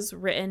Blake has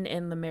written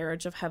in The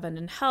Marriage of Heaven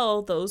and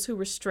Hell, those who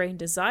restrain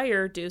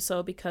desire do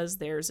so because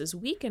theirs is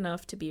weak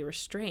enough to be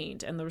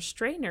restrained, and the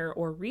restrainer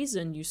or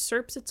reason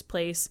usurps its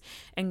place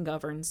and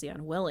governs the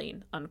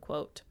unwilling,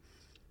 unquote.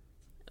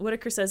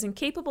 Whittaker says,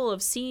 incapable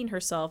of seeing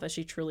herself as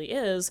she truly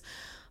is,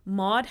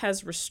 Maud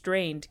has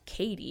restrained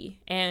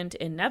Katie, and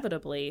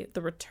inevitably,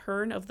 the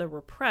return of the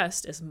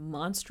repressed is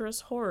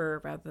monstrous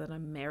horror rather than a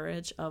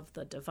marriage of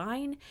the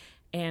divine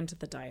and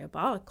the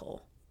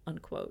diabolical,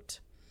 unquote.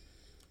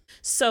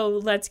 So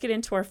let's get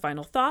into our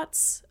final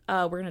thoughts.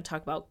 We're going to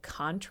talk about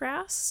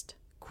contrast,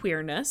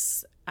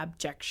 queerness,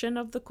 abjection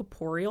of the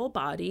corporeal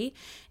body,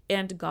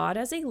 and God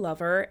as a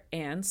lover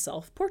and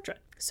self-portrait.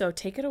 So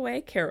take it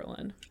away,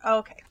 Carolyn.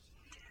 Okay.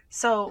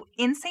 So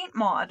in Saint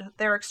Maud,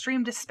 there are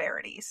extreme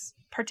disparities,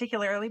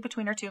 particularly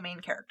between our two main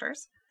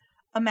characters.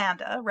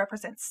 Amanda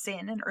represents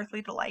sin and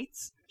earthly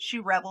delights. She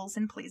revels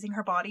in pleasing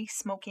her body,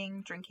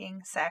 smoking,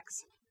 drinking,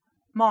 sex.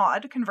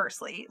 Maud,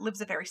 conversely,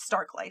 lives a very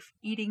stark life,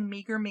 eating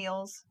meager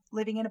meals,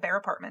 living in a bare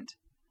apartment.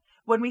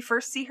 When we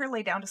first see her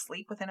lay down to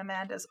sleep within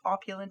Amanda's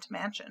opulent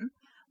mansion,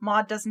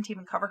 Maud doesn't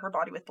even cover her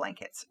body with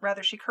blankets.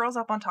 Rather, she curls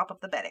up on top of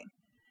the bedding.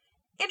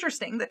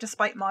 Interesting that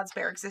despite Maud's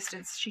bare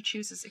existence, she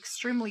chooses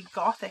extremely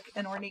gothic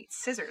and ornate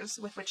scissors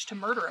with which to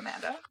murder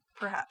Amanda,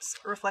 perhaps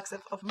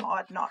reflexive of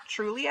Maud not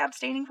truly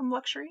abstaining from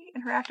luxury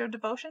in her act of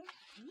devotion.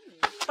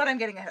 But I'm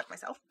getting ahead of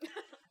myself.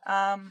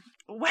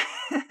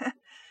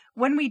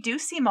 When we do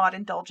see Maud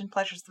indulge in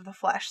pleasures of the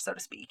flesh, so to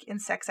speak, in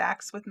sex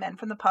acts with men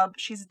from the pub,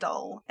 she's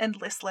dull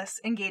and listless,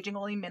 engaging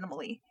only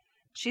minimally.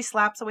 She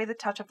slaps away the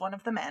touch of one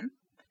of the men.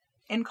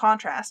 In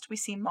contrast, we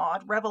see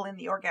Maud revel in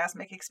the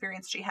orgasmic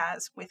experience she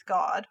has with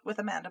God, with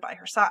Amanda by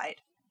her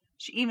side.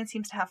 She even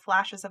seems to have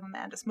flashes of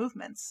Amanda's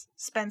movements,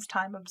 spends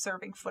time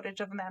observing footage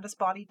of Amanda's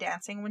body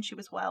dancing when she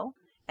was well,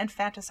 and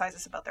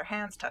fantasizes about their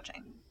hands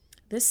touching.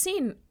 This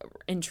scene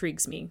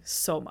intrigues me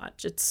so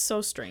much. It's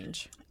so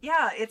strange.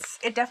 Yeah,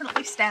 it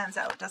definitely stands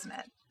out, doesn't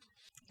it?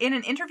 In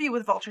an interview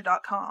with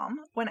Vulture.com,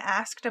 when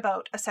asked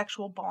about a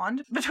sexual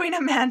bond between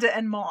Amanda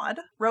and Maud,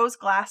 Rose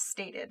Glass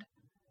stated,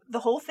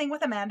 "The whole thing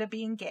with Amanda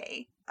being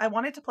gay, I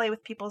wanted to play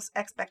with people's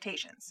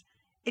expectations.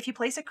 If you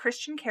place a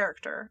Christian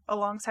character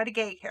alongside a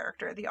gay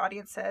character, the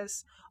audience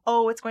says,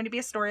 oh, it's going to be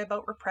a story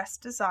about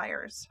repressed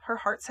desires. Her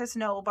heart says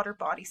no, but her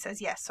body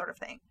says yes, sort of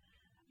thing.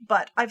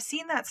 But I've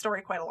seen that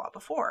story quite a lot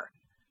before.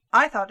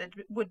 I thought it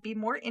would be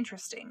more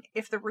interesting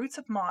if the roots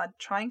of Maud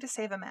trying to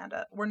save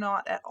Amanda were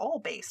not at all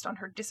based on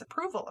her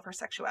disapproval of her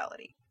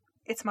sexuality.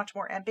 It's much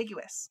more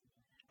ambiguous.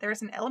 There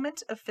is an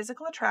element of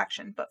physical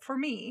attraction, but for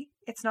me,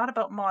 it's not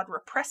about Maud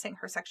repressing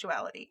her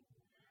sexuality.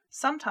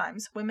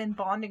 Sometimes women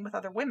bonding with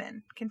other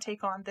women can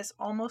take on this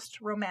almost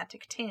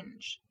romantic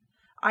tinge.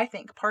 I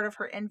think part of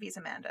her envies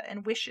Amanda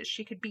and wishes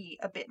she could be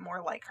a bit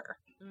more like her."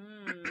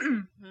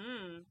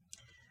 Mm-hmm.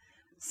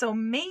 So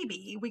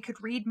maybe we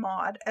could read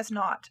Maud as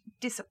not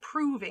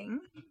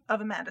disapproving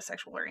of Amanda's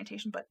sexual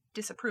orientation, but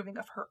disapproving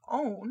of her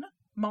own,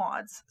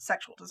 Maud's,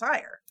 sexual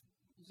desire.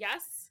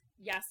 Yes.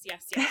 Yes,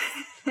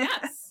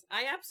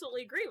 I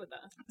absolutely agree with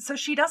that. So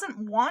she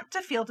doesn't want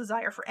to feel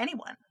desire for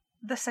anyone.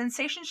 The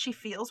sensations she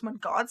feels when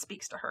God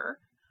speaks to her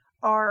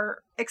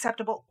are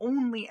acceptable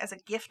only as a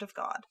gift of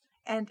God,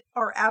 and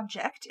are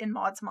abject in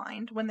Maud's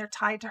mind when they're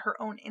tied to her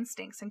own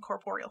instincts in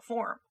corporeal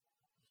form.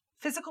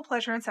 Physical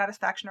pleasure and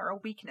satisfaction are a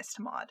weakness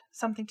to Maud,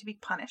 something to be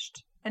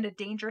punished, and a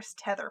dangerous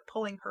tether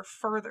pulling her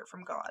further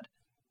from God.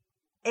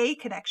 A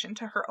connection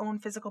to her own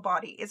physical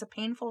body is a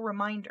painful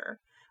reminder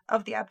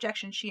of the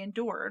abjection she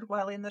endured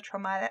while in the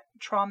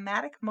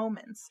traumatic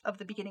moments of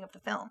the beginning of the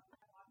film.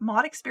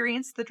 Maud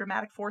experienced the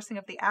dramatic forcing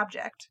of the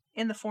abject,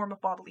 in the form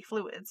of bodily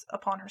fluids,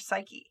 upon her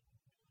psyche.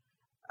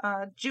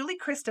 Julie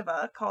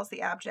Kristeva calls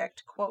the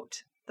abject,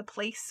 quote, the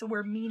place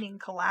where meaning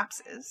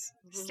collapses,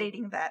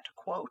 stating that,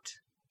 quote,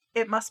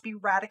 it must be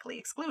radically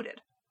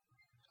excluded.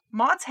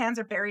 Maud's hands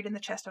are buried in the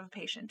chest of a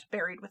patient,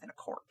 buried within a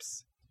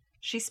corpse.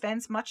 She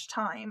spends much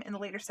time in the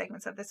later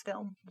segments of this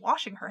film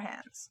washing her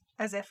hands,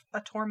 as if a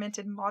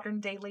tormented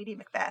modern-day Lady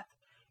Macbeth,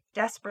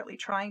 desperately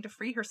trying to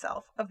free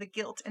herself of the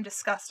guilt and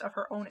disgust of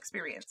her own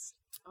experience.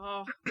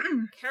 Oh,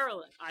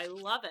 Carolyn, I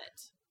love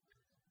it.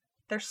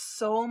 There's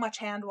so much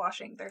hand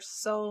washing.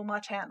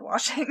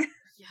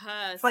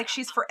 Yes. It's like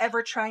she's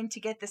forever trying to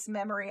get this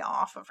memory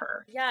off of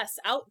her. Yes,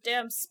 out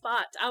damn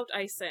spot, out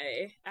I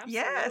say. Absolutely.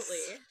 Yes.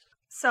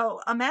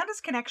 So,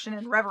 Amanda's connection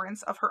and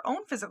reverence of her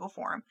own physical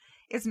form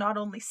is not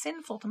only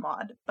sinful to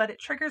Maud, but it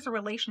triggers a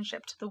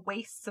relationship to the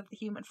wastes of the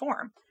human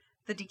form,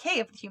 the decay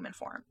of the human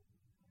form.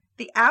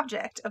 The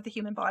abject of the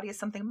human body is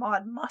something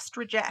Maud must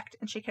reject,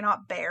 and she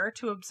cannot bear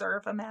to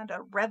observe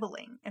Amanda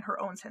reveling in her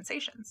own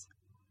sensations.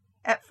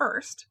 At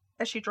first,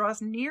 as she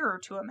draws nearer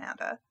to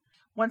Amanda,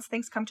 once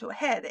things come to a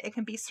head, it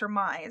can be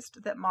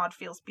surmised that Maud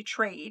feels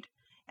betrayed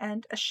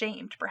and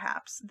ashamed,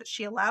 perhaps, that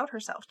she allowed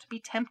herself to be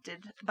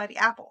tempted by the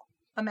apple,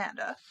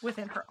 Amanda,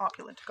 within her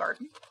opulent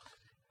garden.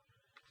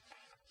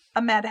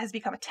 Amanda has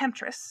become a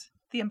temptress,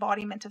 the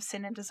embodiment of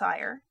sin and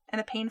desire,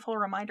 and a painful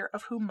reminder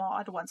of who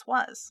Maud once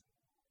was.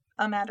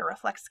 Amanda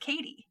reflects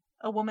Katie,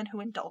 a woman who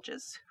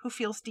indulges, who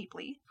feels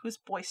deeply, who's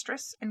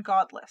boisterous and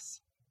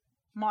godless.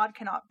 Maud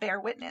cannot bear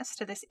witness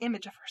to this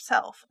image of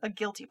herself, a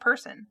guilty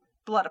person,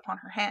 blood upon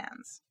her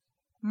hands.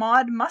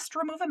 Maud must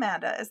remove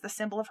Amanda as the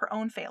symbol of her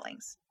own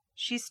failings.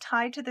 She's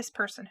tied to this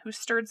person who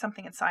stirred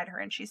something inside her,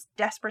 and she's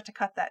desperate to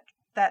cut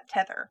that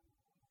tether.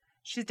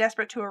 She's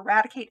desperate to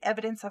eradicate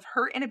evidence of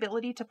her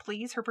inability to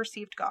please her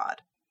perceived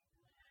God.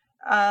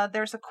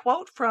 There's a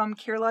quote from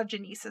Kier-La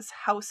Janice's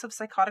House of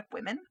Psychotic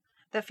Women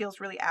that feels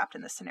really apt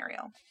in this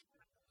scenario.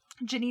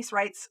 Janice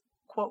writes,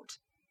 quote,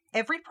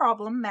 "Every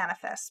problem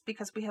manifests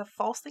because we have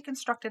falsely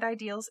constructed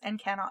ideals and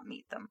cannot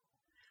meet them.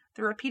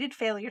 The repeated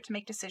failure to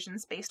make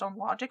decisions based on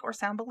logic or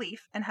sound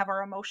belief and have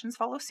our emotions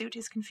follow suit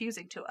is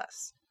confusing to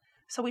us.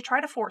 So we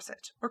try to force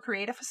it, or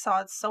create a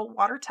facade so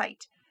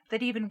watertight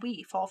that even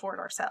we fall for it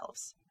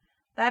ourselves.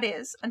 That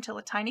is, until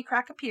a tiny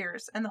crack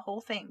appears and the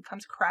whole thing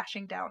comes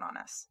crashing down on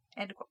us."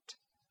 End quote.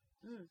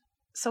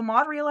 So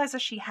Maud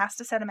realizes she has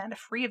to set Amanda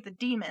free of the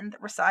demon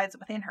that resides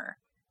within her.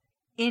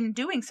 In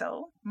doing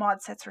so,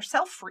 Maud sets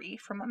herself free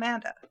from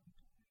Amanda.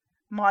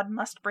 Maud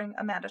must bring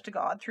Amanda to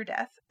God through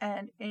death,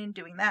 and in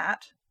doing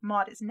that,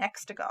 Maud is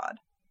next to God.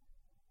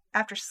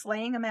 After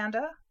slaying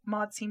Amanda,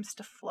 Maud seems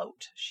to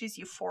float. She's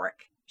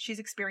euphoric. She's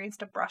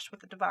experienced a brush with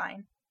the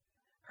divine.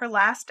 Her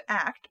last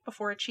act,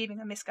 before achieving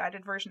a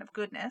misguided version of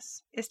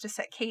goodness, is to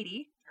set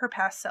Katie, her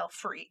past self,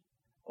 free,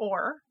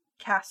 or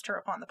cast her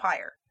upon the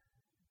pyre.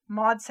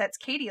 Maud sets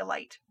Katie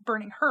alight,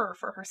 burning her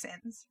for her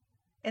sins.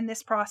 In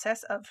this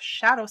process of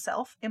shadow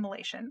self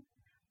immolation,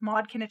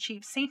 Maud can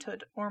achieve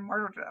sainthood or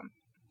martyrdom.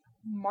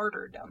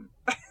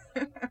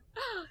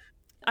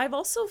 I've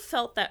also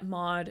felt that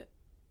Maud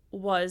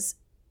was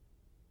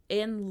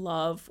in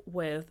love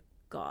with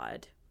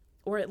God,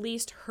 or at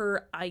least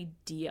her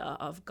idea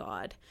of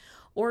God,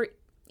 or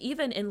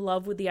even in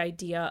love with the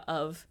idea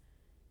of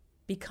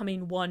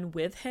becoming one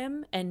with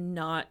him and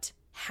not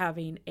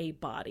having a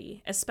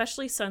body,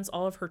 especially since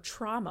all of her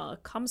trauma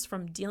comes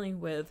from dealing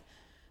with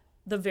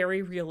the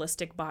very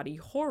realistic body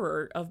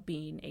horror of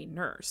being a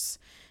nurse.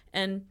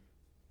 And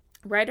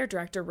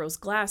writer-director Rose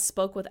Glass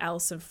spoke with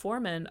Allison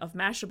Foreman of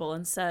Mashable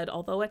and said,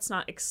 although it's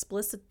not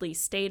explicitly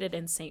stated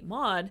in St.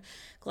 Maud,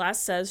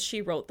 Glass says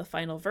she wrote the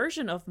final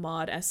version of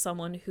Maud as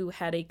someone who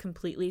had a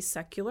completely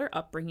secular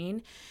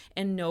upbringing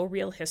and no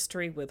real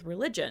history with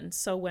religion.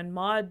 So when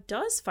Maud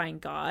does find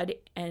God,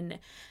 an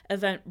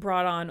event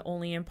brought on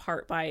only in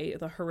part by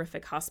the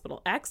horrific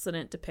hospital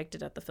accident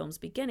depicted at the film's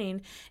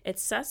beginning, it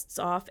sets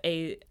off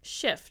a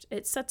shift.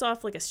 It sets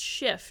off like a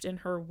shift in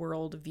her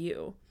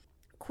worldview.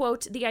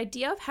 Quote, "The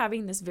idea of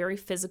having this very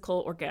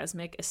physical,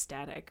 orgasmic,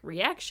 ecstatic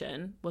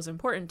reaction was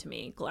important to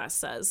me," Glass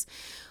says.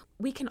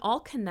 "We can all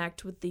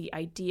connect with the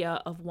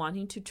idea of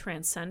wanting to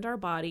transcend our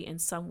body in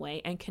some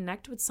way and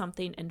connect with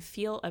something and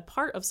feel a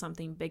part of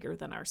something bigger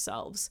than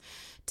ourselves.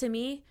 To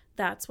me,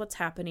 that's what's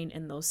happening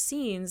in those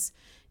scenes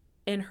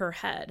in her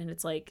head." And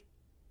it's like,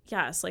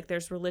 yes, like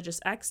there's religious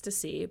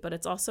ecstasy, but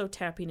it's also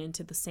tapping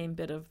into the same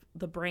bit of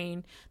the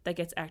brain that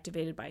gets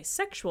activated by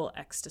sexual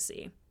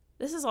ecstasy.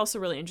 This is also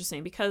really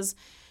interesting because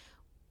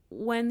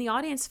when the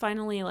audience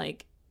finally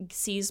like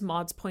sees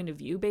Maud's point of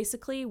view,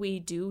 basically, we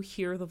do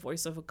hear the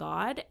voice of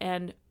God.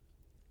 And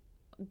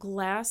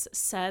Glass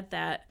said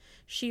that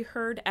she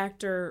heard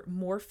actor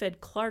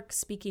Morfydd Clark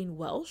speaking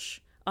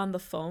Welsh on the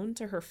phone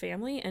to her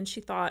family, and she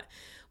thought,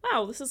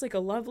 wow, this is like a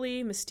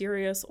lovely,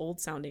 mysterious,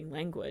 old-sounding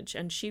language.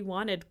 And she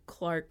wanted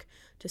Clark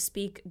to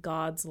speak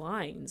God's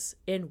lines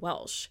in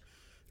Welsh.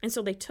 And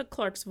so they took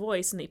Clark's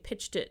voice and they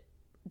pitched it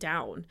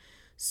down.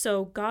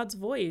 So God's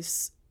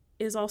voice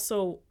is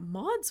also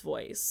Maud's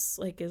voice.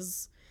 Like,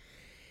 is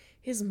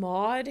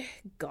Maud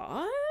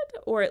God?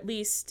 Or at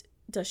least,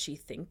 does she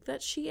think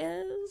that she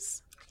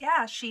is?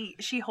 Yeah,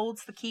 she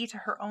holds the key to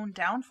her own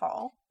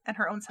downfall and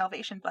her own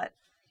salvation, but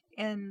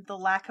in the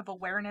lack of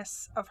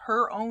awareness of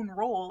her own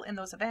role in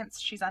those events,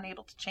 she's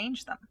unable to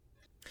change them.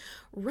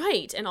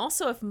 Right. And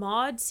also, if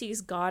Maud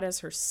sees God as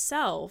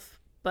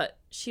herself, but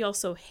she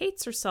also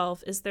hates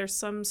herself, is there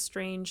some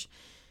strange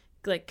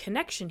like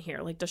connection here?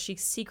 Like, does she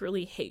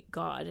secretly hate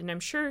God? And I'm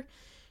sure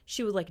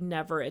she would like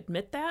never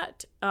admit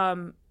that,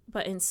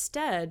 but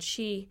instead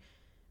she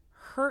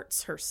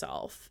hurts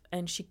herself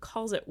and she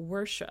calls it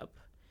worship.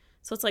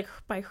 So it's like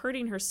by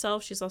hurting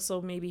herself, she's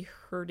also maybe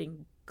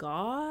hurting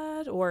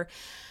God. Or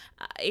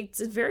I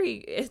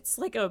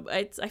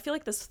feel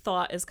like this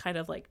thought is kind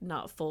of like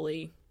not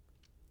fully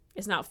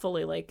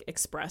like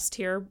expressed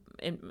here,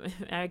 and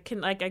I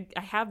can like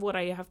I have what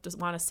I have to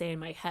want to say in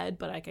my head,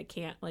 but like I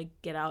can't like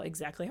get out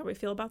exactly how I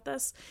feel about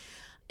this.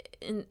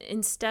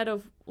 Instead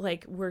of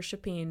like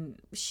worshiping,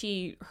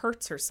 she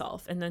hurts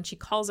herself, and then she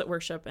calls it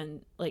worship,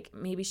 and like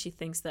maybe she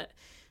thinks that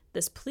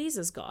this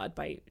pleases God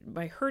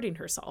by hurting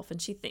herself,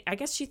 and I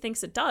guess she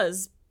thinks it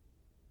does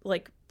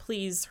like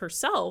please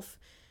herself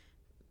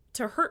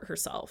to hurt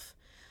herself.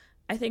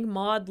 I think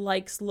Maud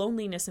likes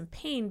loneliness and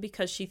pain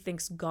because she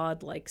thinks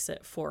God likes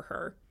it for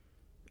her.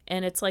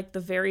 And it's like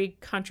the very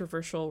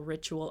controversial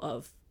ritual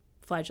of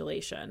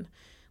flagellation.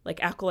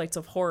 Like Acolytes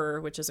of Horror,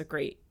 which is a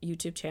great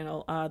YouTube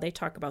channel, they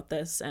talk about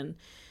this. And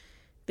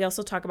they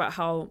also talk about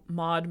how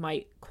Maud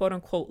might, quote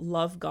unquote,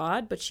 love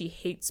God, but she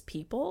hates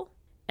people.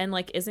 And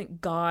like,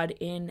 isn't God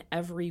in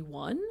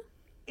everyone?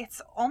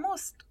 It's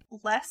almost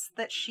less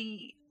that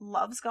she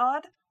loves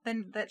God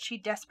than that she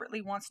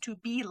desperately wants to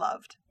be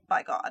loved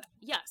by God.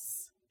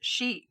 Yes.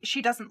 She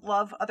doesn't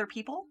love other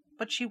people,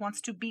 but she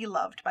wants to be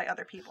loved by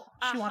other people.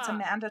 She wants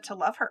Amanda to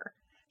love her.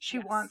 She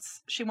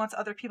wants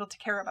other people to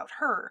care about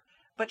her,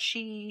 but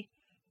she,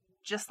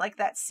 just like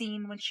that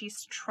scene when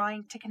she's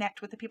trying to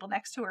connect with the people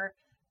next to her,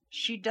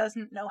 She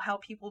doesn't know how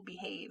people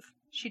behave.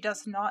 She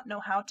does not know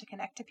how to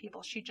connect to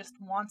people. She just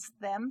wants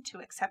them to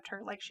accept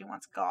her like she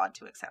wants God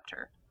to accept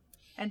her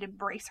and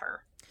embrace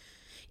her.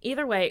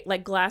 Either way,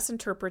 like, Glass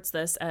interprets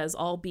this as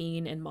all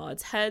being in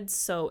Maud's head,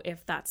 so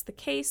if that's the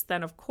case,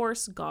 then of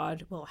course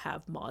God will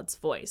have Maud's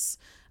voice.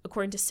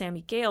 According to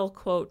Sammy Gale,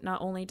 quote,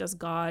 "Not only does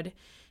God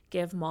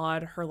give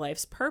Maud her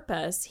life's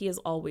purpose, he is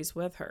always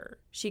with her.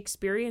 She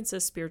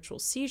experiences spiritual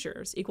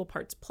seizures, equal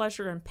parts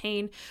pleasure and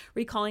pain,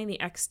 recalling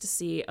the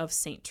ecstasy of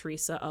Saint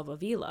Teresa of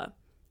Avila."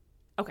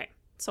 Okay,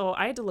 so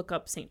I had to look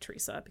up Saint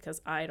Teresa because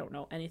I don't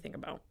know anything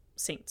about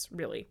saints,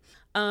 really.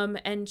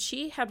 And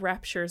she had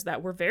raptures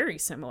that were very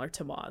similar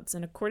to Maud's.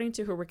 And according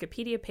to her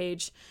Wikipedia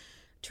page,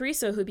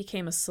 Teresa, who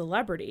became a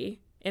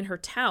celebrity in her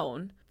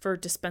town for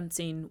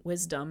dispensing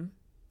wisdom,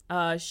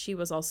 she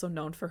was also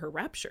known for her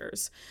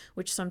raptures,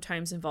 which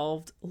sometimes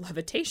involved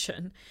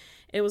levitation.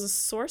 It was a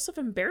source of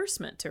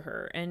embarrassment to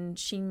her, and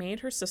she made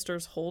her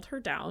sisters hold her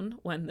down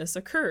when this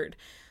occurred.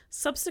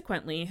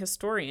 Subsequently,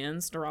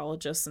 historians,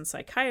 neurologists, and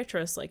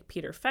psychiatrists like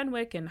Peter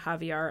Fenwick and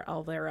Javier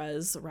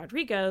Alvarez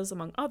Rodriguez,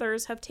 among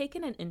others, have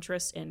taken an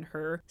interest in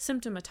her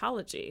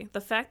symptomatology. The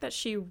fact that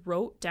she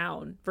wrote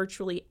down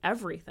virtually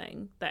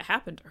everything that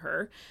happened to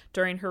her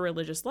during her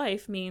religious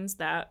life means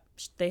that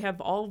they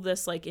have all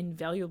this, like,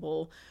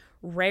 invaluable,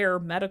 rare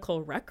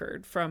medical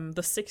record from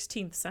the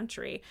 16th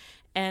century.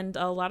 And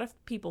a lot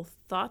of people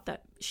thought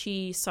that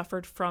she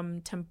suffered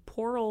from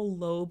temporal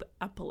lobe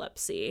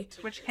epilepsy.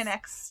 Which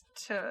connects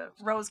to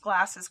Rose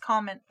Glass's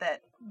comment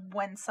that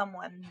when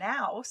someone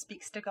now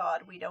speaks to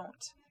God, we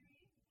don't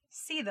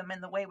see them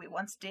in the way we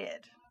once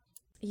did.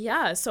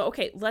 Yeah, so,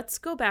 okay, let's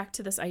go back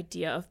to this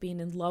idea of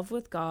being in love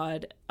with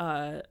God,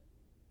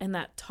 and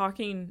that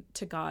talking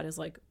to God is,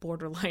 like,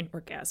 borderline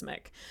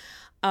orgasmic.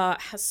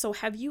 So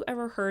have you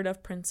ever heard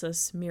of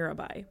Princess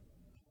Mirabai?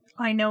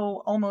 I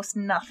know almost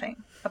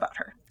nothing about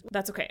her.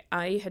 That's okay.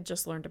 I had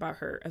just learned about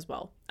her as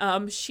well.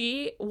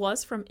 She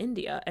was from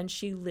India, and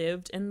she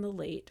lived in the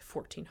late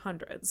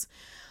 1400s.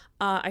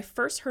 I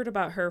first heard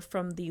about her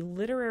from the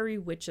Literary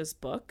Witches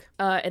book,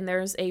 and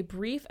there's a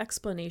brief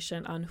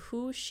explanation on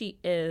who she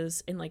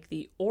is in, like,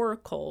 the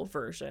Oracle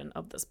version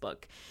of this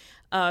book.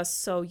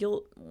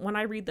 So when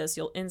I read this,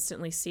 you'll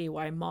instantly see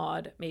why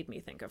Maud made me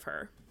think of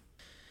her.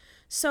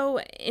 So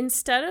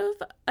instead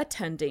of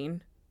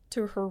attending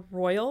to her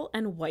royal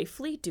and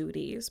wifely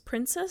duties,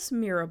 Princess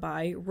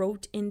Mirabai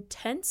wrote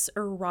intense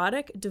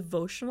erotic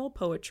devotional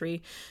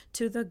poetry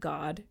to the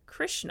god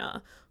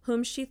Krishna,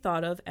 whom she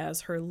thought of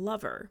as her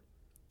lover.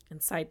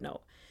 And side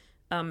note,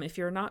 if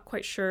you're not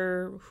quite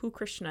sure who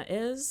Krishna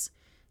is,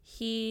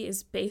 he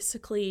is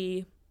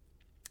basically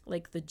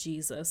like the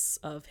Jesus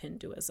of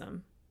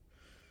Hinduism.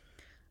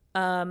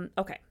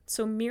 Okay,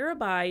 so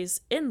Mirabai's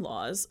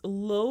in-laws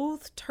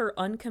loathed her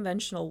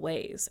unconventional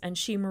ways, and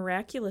she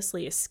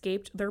miraculously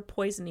escaped their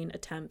poisoning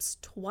attempts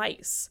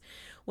twice.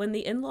 When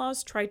the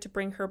in-laws tried to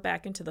bring her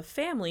back into the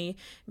family,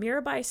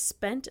 Mirabai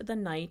spent the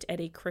night at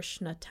a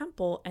Krishna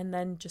temple and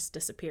then just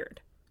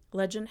disappeared.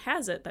 Legend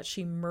has it that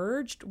she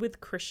merged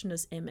with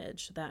Krishna's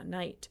image that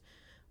night,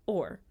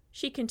 or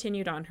she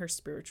continued on her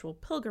spiritual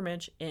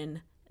pilgrimage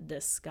in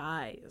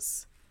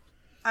disguise.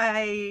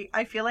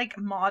 I feel like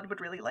Maud would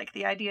really like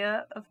the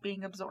idea of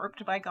being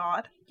absorbed by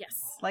God.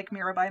 Yes. Like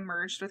Mirabai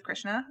merged with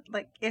Krishna.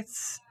 Like,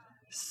 it's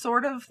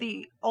sort of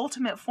the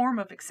ultimate form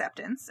of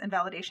acceptance and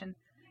validation,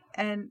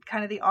 and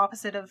kind of the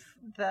opposite of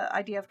the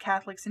idea of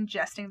Catholics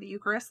ingesting the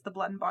Eucharist, the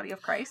blood and body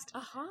of Christ.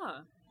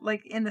 Uh-huh.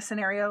 Like, in the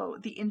scenario,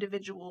 the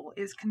individual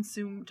is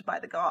consumed by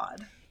the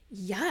God.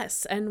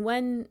 Yes, and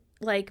when,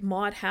 like,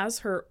 Maud has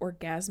her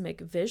orgasmic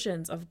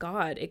visions of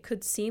God, it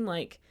could seem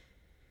like,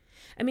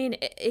 I mean,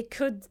 it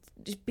could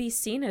be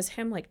seen as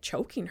him, like,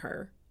 choking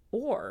her,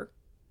 or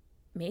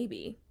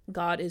maybe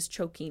God is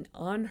choking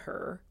on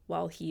her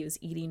while he is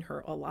eating her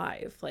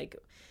alive. Like,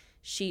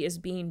 she is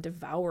being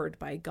devoured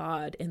by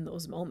God in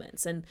those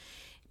moments. And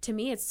to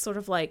me, it's sort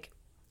of like,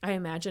 I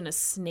imagine a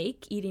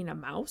snake eating a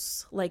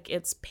mouse. Like,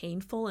 it's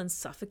painful and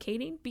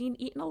suffocating being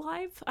eaten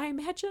alive, I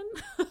imagine.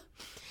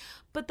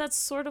 But that's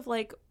sort of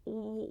like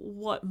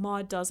what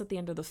Maud does at the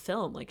end of the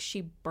film. Like,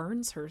 she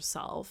burns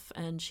herself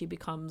and she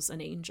becomes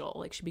an angel.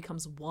 Like, she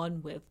becomes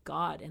one with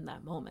God in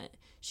that moment.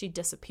 She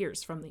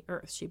disappears from the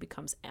earth. She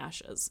becomes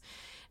ashes.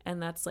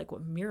 And that's like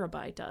what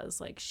Mirabai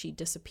does. Like, she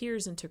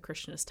disappears into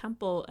Krishna's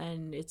temple,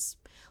 and it's,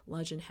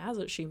 legend has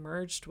it, she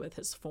merged with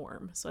his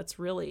form. So it's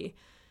really,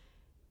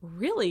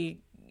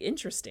 really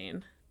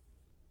interesting.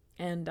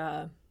 And,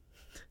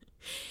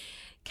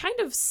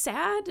 kind of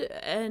sad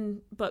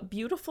but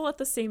beautiful at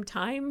the same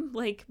time.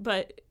 Like,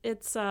 but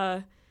it's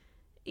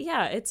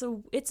it's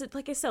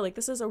like I said, like,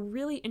 this is a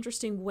really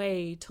interesting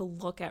way to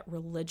look at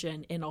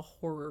religion in a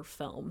horror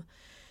film.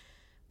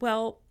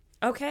 Well,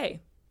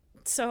 okay,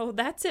 so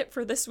that's it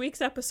for this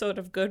week's episode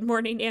of Good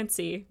Morning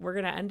Nancy. We're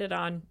gonna end it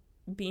on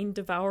being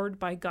devoured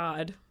by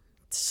God.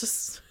 It's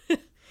just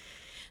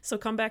So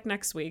come back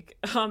next week.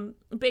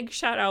 Big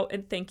shout out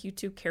and thank you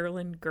to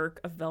Carolyn Girk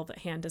of Velvet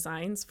Hand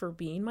Designs for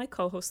being my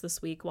co-host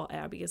this week while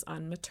Abby is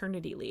on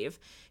maternity leave.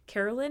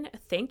 Carolyn,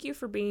 thank you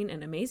for being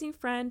an amazing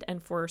friend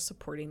and for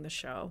supporting the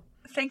show.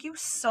 Thank you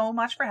so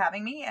much for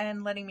having me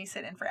and letting me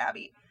sit in for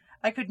Abby.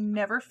 I could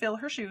never fill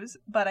her shoes,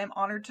 but I'm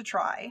honored to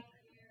try.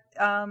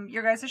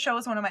 Your guys' show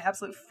is one of my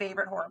absolute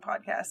favorite horror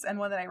podcasts and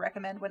one that I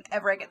recommend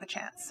whenever I get the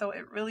chance. So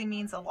it really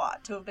means a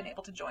lot to have been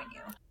able to join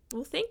you.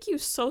 Well, thank you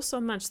so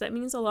much. That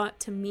means a lot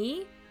to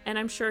me, and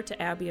I'm sure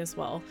to Abby as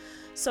well.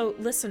 So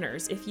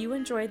listeners, if you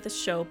enjoyed the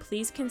show,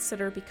 please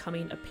consider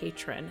becoming a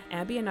patron.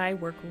 Abby and I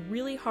work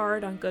really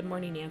hard on Good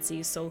Morning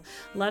Nancy, so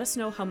let us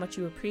know how much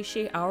you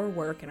appreciate our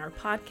work and our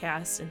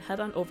podcast, and head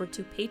on over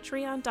to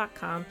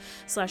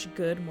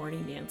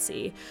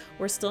patreon.com/goodmorningnancy.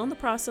 We're still in the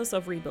process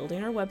of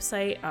rebuilding our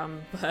website,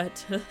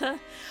 but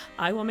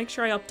I will make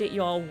sure I update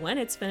you all when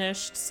it's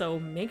finished, so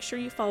make sure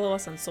you follow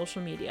us on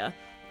social media.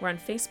 We're on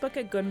Facebook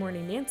at Good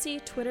Morning Nancy,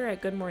 Twitter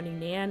at Good Morning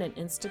Nan, and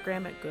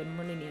Instagram at Good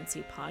Morning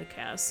Nancy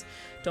Podcast.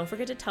 Don't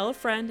forget to tell a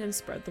friend and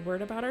spread the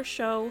word about our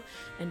show.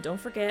 And don't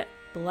forget,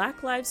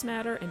 Black Lives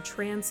Matter and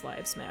Trans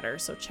Lives Matter.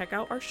 So check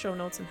out our show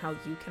notes and how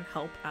you can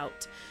help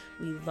out.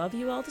 We love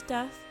you all to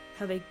death.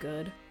 Have a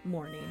good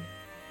morning.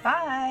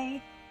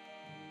 Bye.